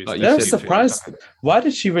 32 is like the- you I was said, surprised. Why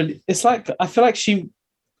did she really? It's like I feel like she.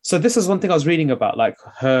 So this is one thing I was reading about, like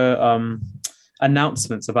her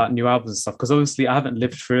announcements about new albums and stuff. Because obviously I haven't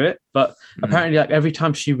lived through it, but apparently, like every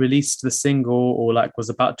time she released the single or like was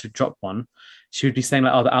about to drop one, she would be saying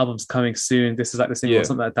like, "Oh, the album's coming soon. This is like the single," or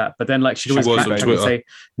something like that. But then like she'd She always was on backtrack and Twitter. say,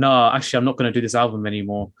 "No, actually, I'm not going to do this album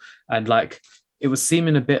anymore." And like it was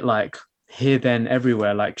seeming a bit like here, then,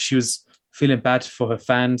 everywhere. Like she was feeling bad for her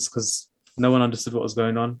fans because no one understood what was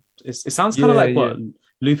going on. It sounds kind of like what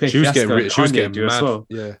Lupe She was Fiasco getting, and she was Kanye getting do mad. as well.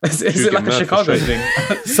 Yeah. Is She was it like getting a mad Chicago frustrated.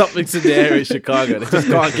 thing? Something's in the air in Chicago. They just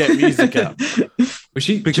can't get music out. But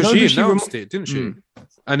she, Because do you know she who announced it, didn't she? Mm.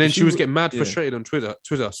 And then she was getting mad yeah. frustrated on Twitter.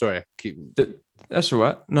 Sorry, That's all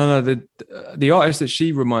right. No. The artist that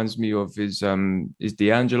she reminds me of is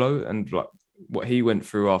D'Angelo, and like what he went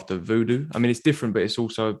through after Voodoo. I mean, it's different, but it's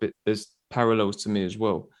also a bit. There's parallels to me as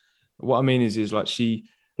well. What I mean is like she,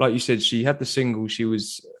 like you said, she had the single. She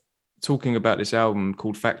was talking about this album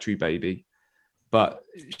called Factory Baby, but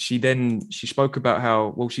she spoke about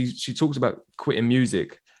how she talks about quitting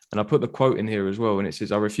music. And I put the quote in here as well, and it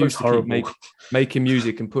says, "I refuse to keep making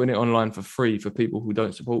music and putting it online for free for people who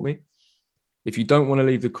don't support me. If you don't want to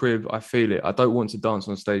leave the crib, I feel it. I don't want to dance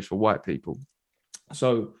on stage for white people."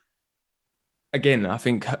 So, again, I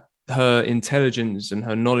think her intelligence and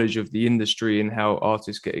her knowledge of the industry and how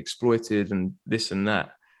artists get exploited and this and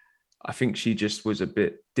that, I think she just was a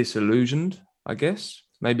bit disillusioned, I guess.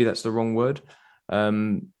 Maybe that's the wrong word.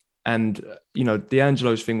 And,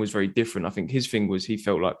 D'Angelo's thing was very different. I think his thing was he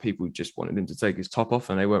felt like people just wanted him to take his top off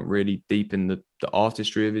and they weren't really deep in the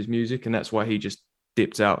artistry of his music. And that's why he just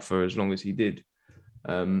dipped out for as long as he did.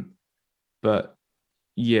 But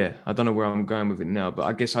yeah, I don't know where I'm going with it now, but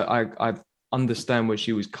I guess I understand where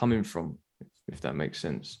she was coming from, if that makes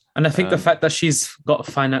sense. And I think the fact that she's got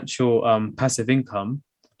financial passive income,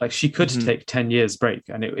 like she could take 10 years break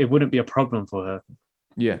and it wouldn't be a problem for her.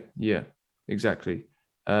 Yeah, exactly.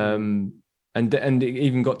 And it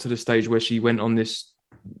even got to the stage where she went on this,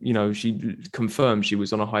 she confirmed she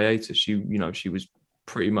was on a hiatus. She was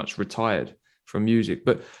pretty much retired from music.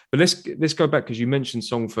 But let's go back, because you mentioned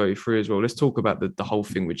Song 33 as well. Let's talk about the whole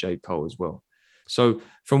thing with J. Cole as well. So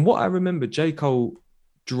from what I remember, J. Cole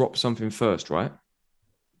dropped something first, right?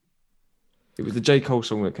 It was the J. Cole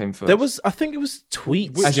song that came first. There was, I think it was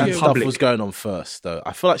tweets As in and stuff public. was going on first, though.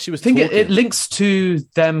 I feel like she was I think talking. it links to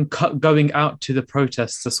them going out to the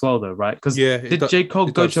protests as well, though, right? Because did J. Cole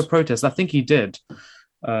go to a protest? I think he did.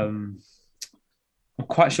 I'm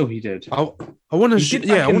quite sure he did. I want to.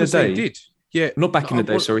 Yeah, I want to say he did. Yeah, not back in the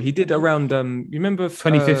day. Sorry, he did around. You remember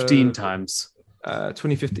 2015 times.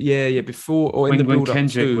 2015. Yeah, before or in the when build up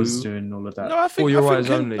Kendrick to was doing all of that. No, I think, For Your I Eyes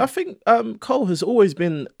think, Only. I think Cole has always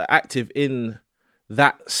been active in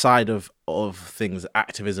that side of things,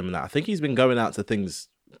 activism and that. I think he's been going out to things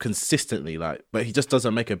consistently, but he just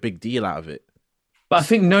doesn't make a big deal out of it. But I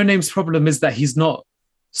think No Name's problem is that he's not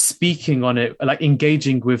speaking on it, like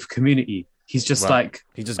engaging with community. He's just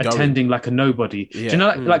he's just attending like a nobody. Yeah. Do you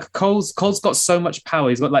know, like Cole's got so much power.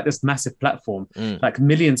 He's got like this massive platform, like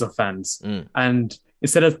millions of fans. And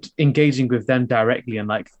instead of engaging with them directly and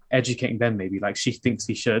like educating them, maybe like she thinks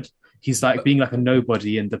he should, he's like being like a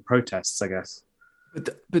nobody in the protests, I guess.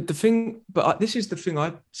 But the thing, this is the thing.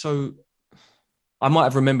 I might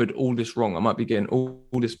have remembered all this wrong. I might be getting all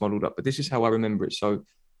this muddled up, but this is how I remember it. So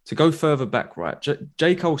to go further back, right?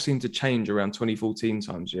 J. Cole seemed to change around 2014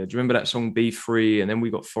 times. Yeah, do you remember that song "Be Free"? And then we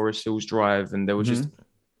got Forest Hills Drive, and there was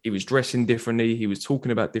he was dressing differently. He was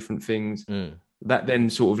talking about different things. That then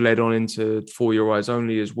sort of led on into For Your Eyes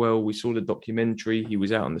Only as well. We saw the documentary. He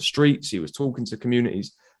was out on the streets. He was talking to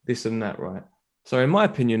communities, this and that, right? So in my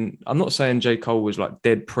opinion, I'm not saying J. Cole was like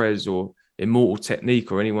Dead Prez or Immortal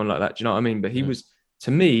Technique or anyone like that. Do you know what I mean? But he was, to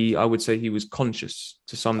me, I would say he was conscious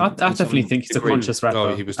to some. I definitely think he's a conscious rapper.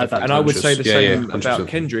 Oh, he was definitely and I would say the same yeah, about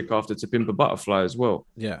Kendrick after To Pimp a Butterfly as well.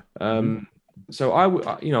 Yeah. So I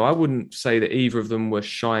wouldn't say that either of them were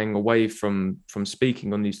shying away from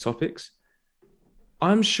speaking on these topics.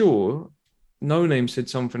 I'm sure Noname said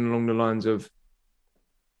something along the lines of,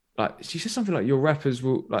 like, she said something like,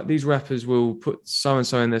 these rappers will put so and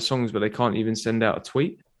so in their songs, but they can't even send out a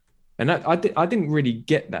tweet. And that, I didn't really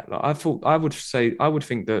get that. Like, I would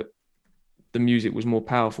think that the music was more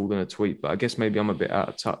powerful than a tweet, but I guess maybe I'm a bit out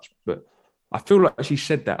of touch. But I feel like she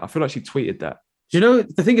said that. I feel like she tweeted that. You know,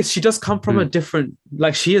 the thing is, she does come from a different,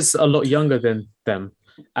 like, she is a lot younger than them.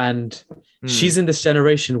 And she's in this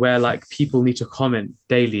generation where like people need to comment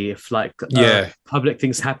daily if like public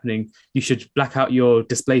things happening, you should black out your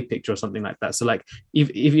display picture or something like that. So like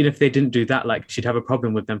even if they didn't do that, like she'd have a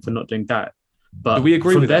problem with them for not doing that. But do we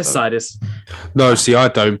agree from with their that, side is no. See, I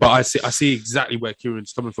don't, but I see exactly where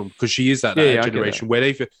Kieran's coming from because she is that generation where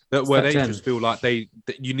they just feel like that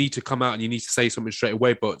you need to come out and you need to say something straight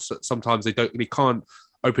away, but sometimes they can't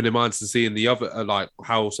open their minds to seeing the other, like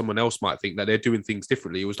how someone else might think that they're doing things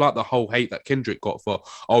differently. It was like the whole hate that Kendrick got for,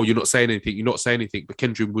 oh, you're not saying anything, but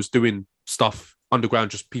Kendrick was doing stuff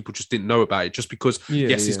underground, just people just didn't know about it. Just because,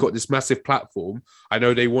 he's got this massive platform. I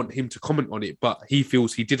know they want him to comment on it, but he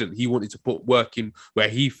feels he didn't. He wanted to put work in where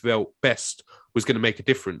he felt best was going to make a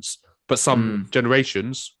difference. But some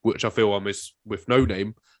generations, which I feel I'm with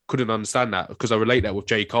Noname, couldn't understand that because I relate that with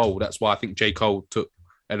J. Cole. That's why I think J. Cole took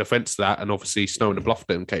an offense to that, and obviously Snow and the Bluff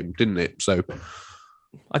then came, didn't it? So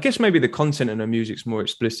I guess maybe the content in her music's more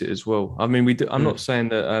explicit as well. I mean, I'm not saying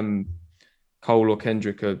that Cole or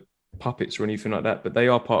Kendrick are puppets or anything like that, but they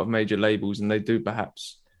are part of major labels, and they do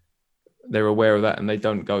they're aware of that, and they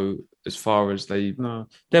don't go as far as they. No,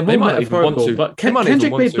 they're more metaphorical. But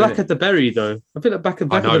Kendrick made Black at the Berry though. I feel like Black at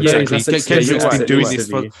the Berry. Kendrick's been doing this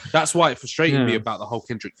for. That's why it frustrated me about the whole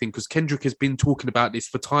Kendrick thing, because Kendrick has been talking about this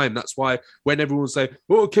for time. That's why when everyone say,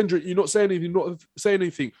 "Oh, Kendrick, you're not saying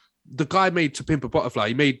anything," The guy made To Pimp a Butterfly.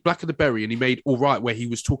 He made Black of the Berry, and he made All Right, where he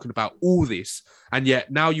was talking about all this. And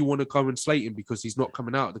yet now you want to come and slate him because he's not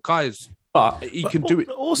coming out. The guy is. He can do it.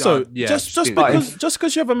 Also, just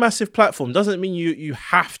because you have a massive platform doesn't mean you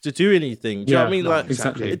have to do anything. Do you know what I mean? Like,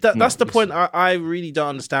 exactly. That's the point. I really don't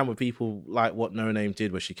understand with people like what Noname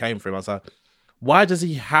did, where she came from. I was like, why does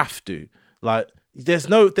he have to? Like, there's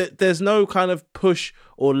no kind of push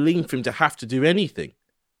or lean for him to have to do anything.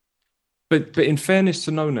 But in fairness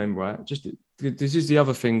to Noname, right? This is the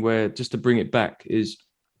other thing where, just to bring it back, was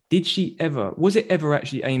it ever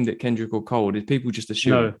actually aimed at Kendrick or Cole? Did people just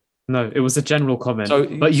assume? No, it was a general comment.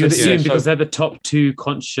 But you assume because they're the top two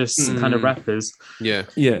conscious kind of rappers. Yeah.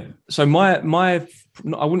 So my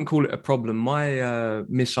I wouldn't call it a problem. My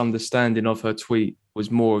misunderstanding of her tweet was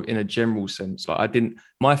more in a general sense. Like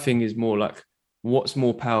my thing is more like, what's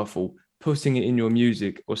more powerful, putting it in your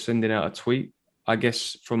music or sending out a tweet? I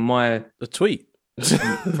guess from a tweet,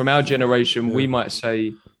 from our generation, we might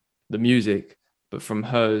say the music, but from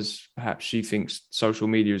hers, perhaps she thinks social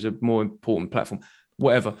media is a more important platform,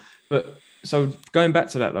 whatever. But so going back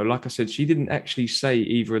to that though, like I said, she didn't actually say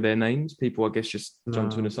either of their names. People, I guess, just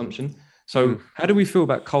jump to an assumption. So how do we feel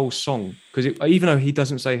about Cole's song? Because even though he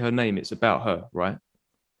doesn't say her name, it's about her, right?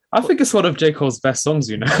 I think it's one of J. Cole's best songs,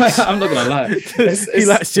 you know. I'm not gonna lie. He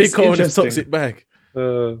likes J. Cole in his toxic bag.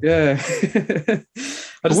 Yeah.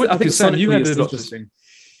 I think Sam, you had it's a lot interesting.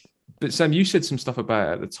 But Sam, you said some stuff about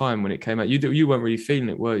it at the time when it came out. You weren't really feeling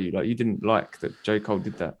it, were you? Like you didn't like that J. Cole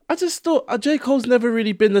did that. I just thought J. Cole's never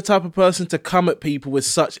really been the type of person to come at people with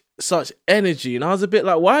such energy, and I was a bit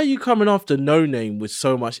like, why are you coming after Noname with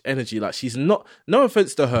so much energy? Like she's not. No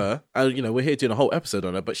offense to her, and we're here doing a whole episode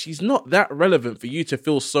on her, but she's not that relevant for you to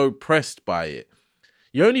feel so pressed by it.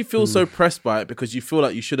 You only feel so pressed by it because you feel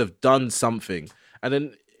like you should have done something, and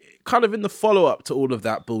then. Kind of in the follow-up to all of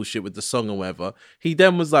that bullshit with the song and whatever, he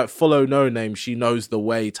then was like, follow Noname, she knows the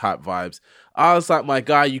way type vibes. I was like, my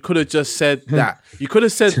guy, you could have just said that. You could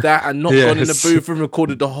have said that and not gone in the booth and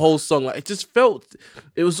recorded the whole song. Like, it just felt,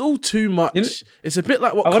 it was all too much. It's a bit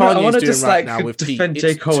like what Kanye's doing just, right now with defend Pete.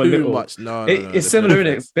 J. Cole a little. Much. No, it's similar,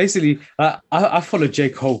 isn't it? Basically, I followed J.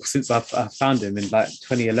 Cole since I found him in like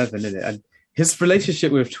 2011, innit? And his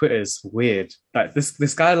relationship with Twitter is weird. Like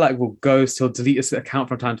this guy will go, he'll delete his account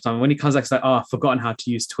from time to time. When he comes back, it's like, I've forgotten how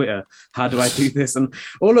to use Twitter. How do I do this? And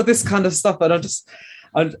all of this kind of stuff.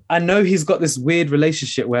 And I know he's got this weird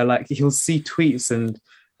relationship where he'll see tweets and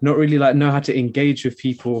not really know how to engage with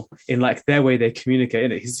people in their way they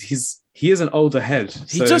communicate. He is an older head.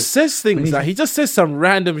 He just says things he just says some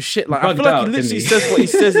random shit. I feel like he literally says what he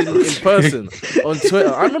says in person on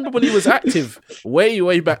Twitter. I remember when he was active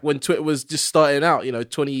way back when Twitter was just starting out,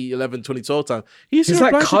 2011, 2012 time. He's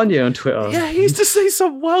like Kanye on Twitter. Yeah, he used to say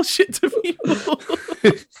some wild shit to people.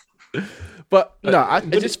 But no,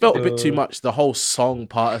 it just felt a bit too much, the whole song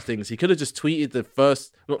part of things. He could have just tweeted the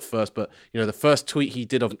first tweet he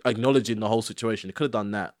did of acknowledging the whole situation. He could have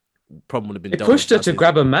done that. Problem would have been. It pushed her to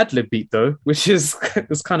grab a Madlib beat though, which is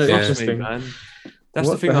kind of interesting. Man. That's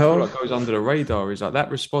the thing I feel like goes under the radar is that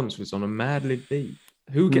response was on a Madlib beat.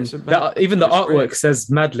 Who gets a even the artwork says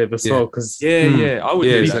Madlib as well? Because I would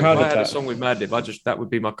be proud if I of had that. a song with Madlib. That would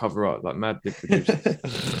be my cover art, like Madlib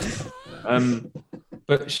producers.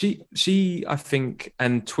 But she, I think,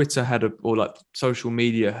 and Twitter social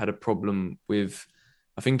media had a problem with.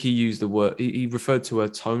 I think he used the word. He referred to her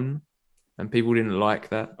tone. And people didn't like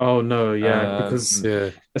that. Oh no, because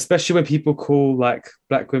especially when people call black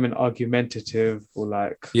women argumentative or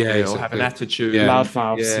or have an attitude,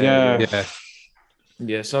 loudmouths,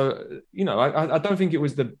 yeah. So I don't think it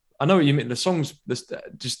was I know what you mean. The songs, just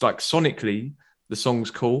sonically, the song's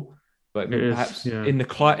cool, but perhaps in the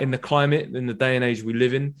climate, in the day and age we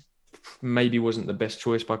live in, maybe wasn't the best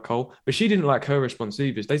choice by Cole. But she didn't like her response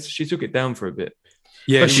either. She took it down for a bit.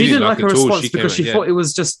 Yeah, but she didn't like her response because she thought it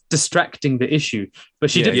was just distracting the issue. But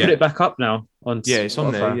she did put it back up now on. Yeah, it's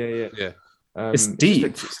on there. Yeah. It's deep.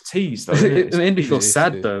 It's teased though. It made me feel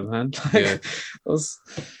sad though, man.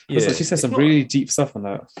 She said some really deep stuff on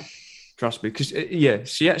that. Trust me, because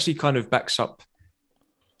she actually kind of backs up.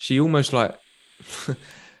 She almost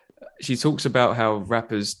she talks about how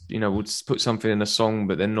rappers, would put something in a song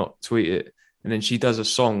but then not tweet it. And then she does a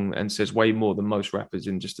song and says way more than most rappers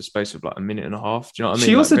in just a space of a minute and a half. Do you know what I mean?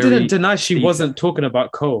 She also didn't deny she wasn't talking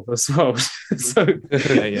about Cole as well. So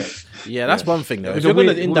that's one thing though. If you're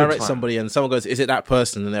going to indirect somebody and someone goes, "Is it that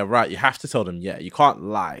person?" and they're right, you have to tell them, yeah. You can't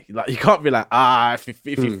lie. You can't be like, if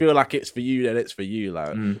you feel like it's for you, then it's for you.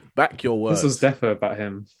 Back your words. This was defo about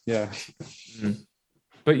him. Yeah.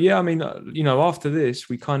 But yeah, I mean, after this,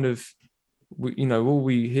 we kind of. All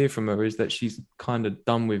we hear from her is that she's kind of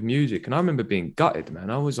done with music. And I remember being gutted, man.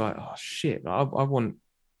 I was like, oh, shit. I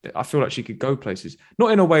feel like she could go places.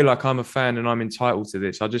 Not in a way like I'm a fan and I'm entitled to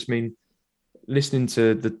this. I just mean, listening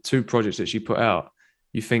to the two projects that she put out,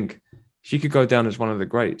 you think she could go down as one of the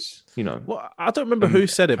greats, Well, I don't remember who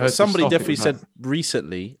said it, but somebody definitely said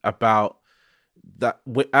recently about that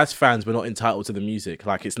as fans, we're not entitled to the music.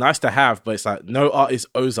 It's nice to have, but it's no artist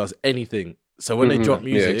owes us anything. So when they drop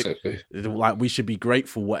music, we should be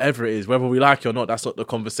grateful, whatever it is, whether we like it or not. That's not the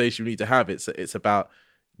conversation we need to have. It's about,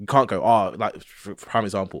 you can't go, for prime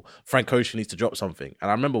example, Frank Ocean needs to drop something.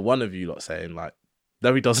 And I remember one of you lot saying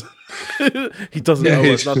no, he doesn't. He doesn't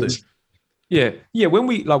owe us nothing. Yeah. When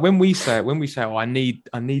we say, oh, I need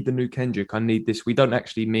the new Kendrick, I need this. We don't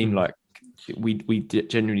actually mean we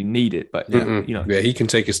genuinely need it, but he can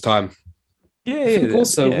take his time. I think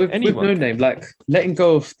also with Noname, letting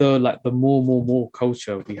go of the more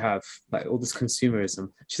culture we have, all this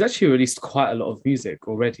consumerism. She's actually released quite a lot of music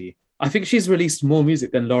already. I think she's released more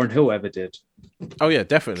music than Lauryn Hill ever did. Oh yeah,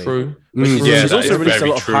 definitely. True. But she's that also is released a very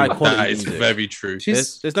lot of true. high quality That is music. very true.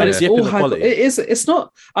 There's no and it's dip all in the high. quality. It is. It's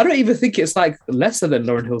not. I don't even think it's like lesser than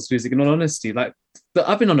Lauryn Hill's music. In all honesty, like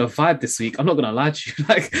I've been on a vibe this week. I'm not gonna lie to you.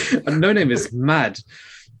 Like No Name is mad.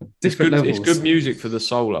 Different levels. It's good music for the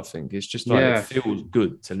soul. I think it's just like it feels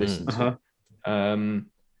good to listen to.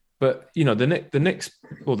 But you know, the next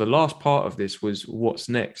or the last part of this was what's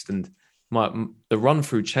next, and the run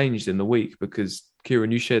through changed in the week because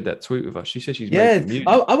Kieran, you shared that tweet with us. She said she's making music.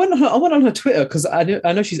 I went on her Twitter because I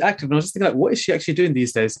know she's active, and I was just thinking like, what is she actually doing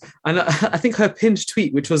these days? And I think her pinned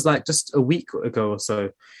tweet, which was like just a week ago or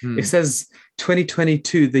so, it says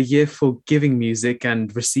 2022, the year for giving music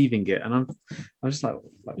and receiving it, and I'm just like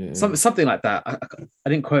something like that. I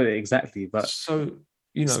didn't quote it exactly, but so.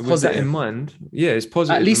 You know, with that in mind, it's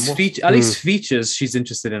positive. At least features she's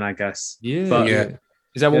interested in, I guess. Is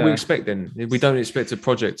that what we expect then? We don't expect a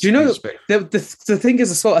project. Do you know the thing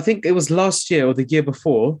is as well? I think it was last year or the year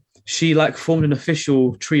before. She like formed an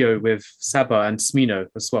official trio with Saba and Smino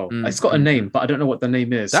as well. It's got a name, but I don't know what the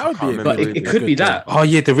name is. That would be, but it could be that. Oh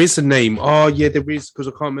yeah, there is a name. Oh yeah, there is because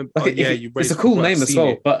I can't remember. It's a cool name as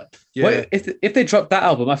well. But if they drop that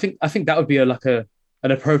album, I think that would be an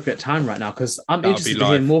appropriate time right now because I'm interested to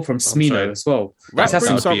hear more from Smino as well. Rap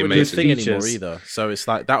groups aren't really a thing features anymore either, so it's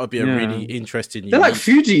like that would be a really interesting. They're like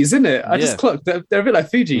Fugees, isn't it? I just clocked. They're a bit like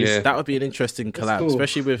Fugees. Yeah. That would be an interesting collab, cool.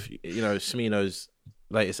 especially with Smino's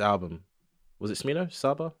latest album. Was it Smino?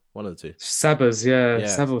 Saba? One of the two. Saba's,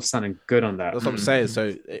 Saba was sounding good on that. That's what I'm saying.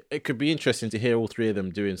 So it could be interesting to hear all three of them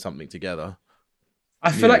doing something together.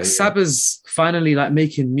 I feel like Saba's finally like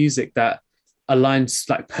making music that aligns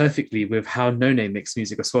like perfectly with how No Name makes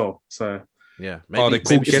music as well. So maybe, they're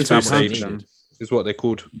called Ghetto Sage. Is what they're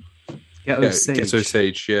called. Ghetto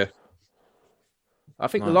Sage. Yeah. I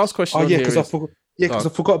think the last question. Because I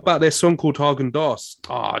forgot about their song called Hagen Das.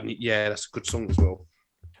 That's a good song as well.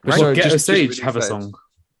 So Ghetto Sage have a song.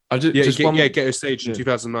 Ghetto Sage in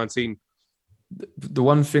 2019. The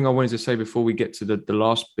one thing I wanted to say before we get to the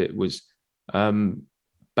last bit was,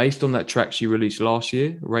 based on that track she released last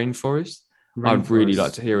year, Rainforest. I'd really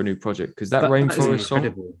like to hear a new project because that Rainforest song,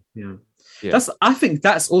 I think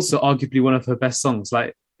that's also arguably one of her best songs.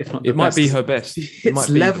 Like, if not, it might be her best. She hits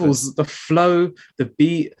levels, the flow, the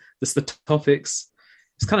beat, the topics.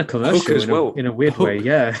 It's kind of commercial as well in a weird way.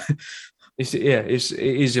 Yeah,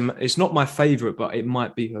 it's not my favorite, but it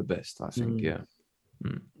might be her best. I think.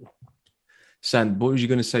 Sand, what was you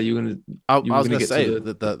going to say? I was going to say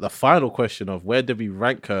the final question of where do we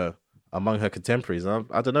rank her among her contemporaries?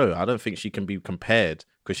 I don't know. I don't think she can be compared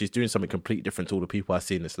because she's doing something completely different to all the people I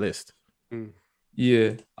see in this list.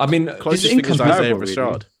 Yeah, I mean, closest thing is Isaiah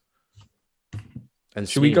Rashad. And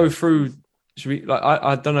should we go through? Should we? Like,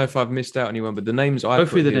 I don't know if I've missed out anyone, but the names I go put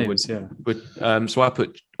through the here names. So I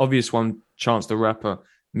put obvious one: Chance the Rapper,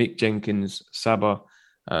 Mick Jenkins, Saba,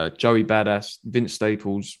 Joey Badass, Vince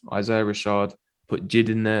Staples, Isaiah Rashad. Put Jid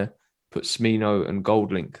in there. Put Smino and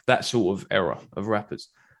Goldlink. That sort of era of rappers.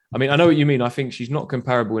 I mean, I know what you mean. I think she's not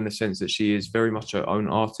comparable in the sense that she is very much her own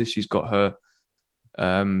artist. She's got her,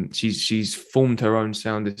 she's formed her own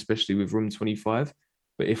sound, especially with Room 25.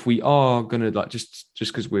 But if we are gonna like just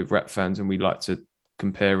because we're rap fans and we like to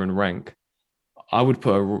compare and rank, I would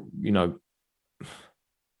put her,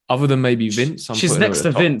 other than maybe Vince. She's next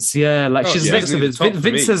to Vince, she's next to Vince.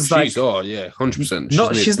 Vince is like,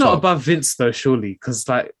 100%. She's not above Vince though, surely, because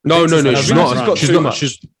like no, she's not.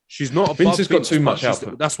 She's not. Vince has got too much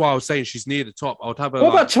output. That's why I was saying she's near the top. I would have her. What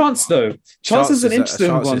about Chance though? Chance is an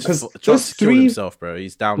interesting one because those three. Himself, bro.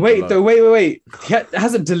 He's down. Wait. He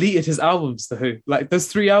hasn't deleted his albums though. Like those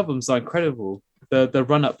three albums are incredible. The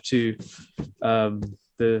run up to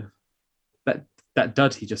that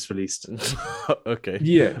dud he just released. Okay.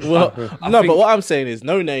 Yeah. Well, but what I'm saying is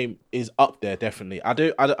No Name is up there definitely. I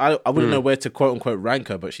wouldn't know where to quote unquote rank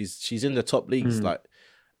her, but she's in the top leagues. Like,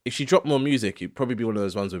 if she dropped more music, it'd probably be one of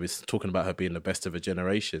those ones where we're talking about her being the best of a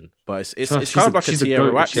generation. But it's kind of like a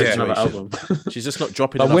Tierra Whack situation. She's just not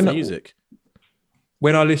dropping enough music.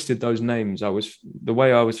 When I listed those names, the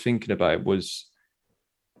way I was thinking about it was,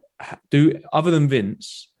 other than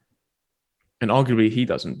Vince, and arguably he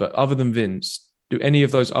doesn't, but other than Vince, do any of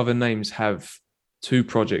those other names have two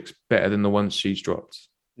projects better than the ones she's dropped?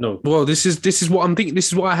 No. Well, this is what I'm thinking. This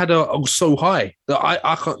is why I had her so high. That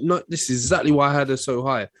I can't. No, this is exactly why I had her so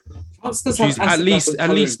high. She's at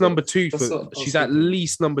least number two. She's at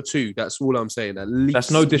least number two. That's all I'm saying. At least. That's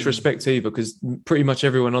no disrespect either, because pretty much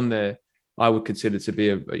everyone on there I would consider to be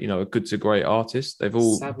a good to great artist. They've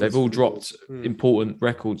all dropped important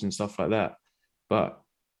records and stuff like that. But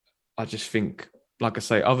I just think, like I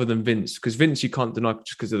say, other than Vince, because Vince you can't deny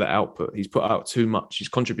just because of the output. He's put out too much. He's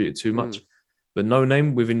contributed too much. But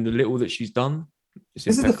Noname, within the little that she's done, this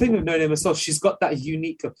is the thing with Noname as well. She's got that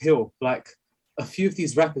unique appeal. Like a few of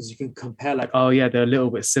these rappers, you can compare. Like, oh yeah, they're a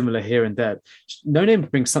little bit similar here and there. Noname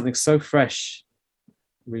brings something so fresh.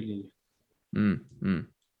 Really.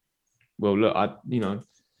 Well, look,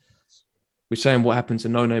 we're saying what happened to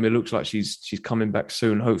Noname. It looks like she's coming back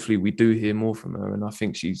soon. Hopefully, we do hear more from her, and I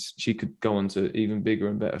think she could go on to even bigger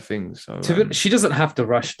and better things. So she doesn't have to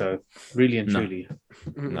rush, though. Really and truly.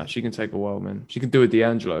 No, she can take a while, man. She can do a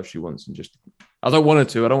D'Angelo if she wants, and just. I don't want her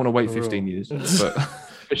to. I don't want to wait 15 years,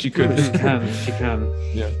 but she could. She can.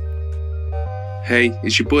 Yeah. Hey,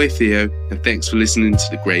 it's your boy Theo, and thanks for listening to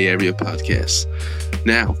the Grey Area Podcast.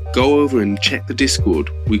 Now, go over and check the Discord.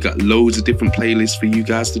 We got loads of different playlists for you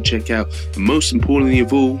guys to check out. And most importantly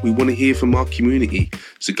of all, we want to hear from our community.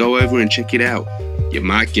 So go over and check it out. You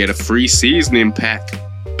might get a free seasoning pack.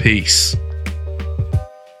 Peace.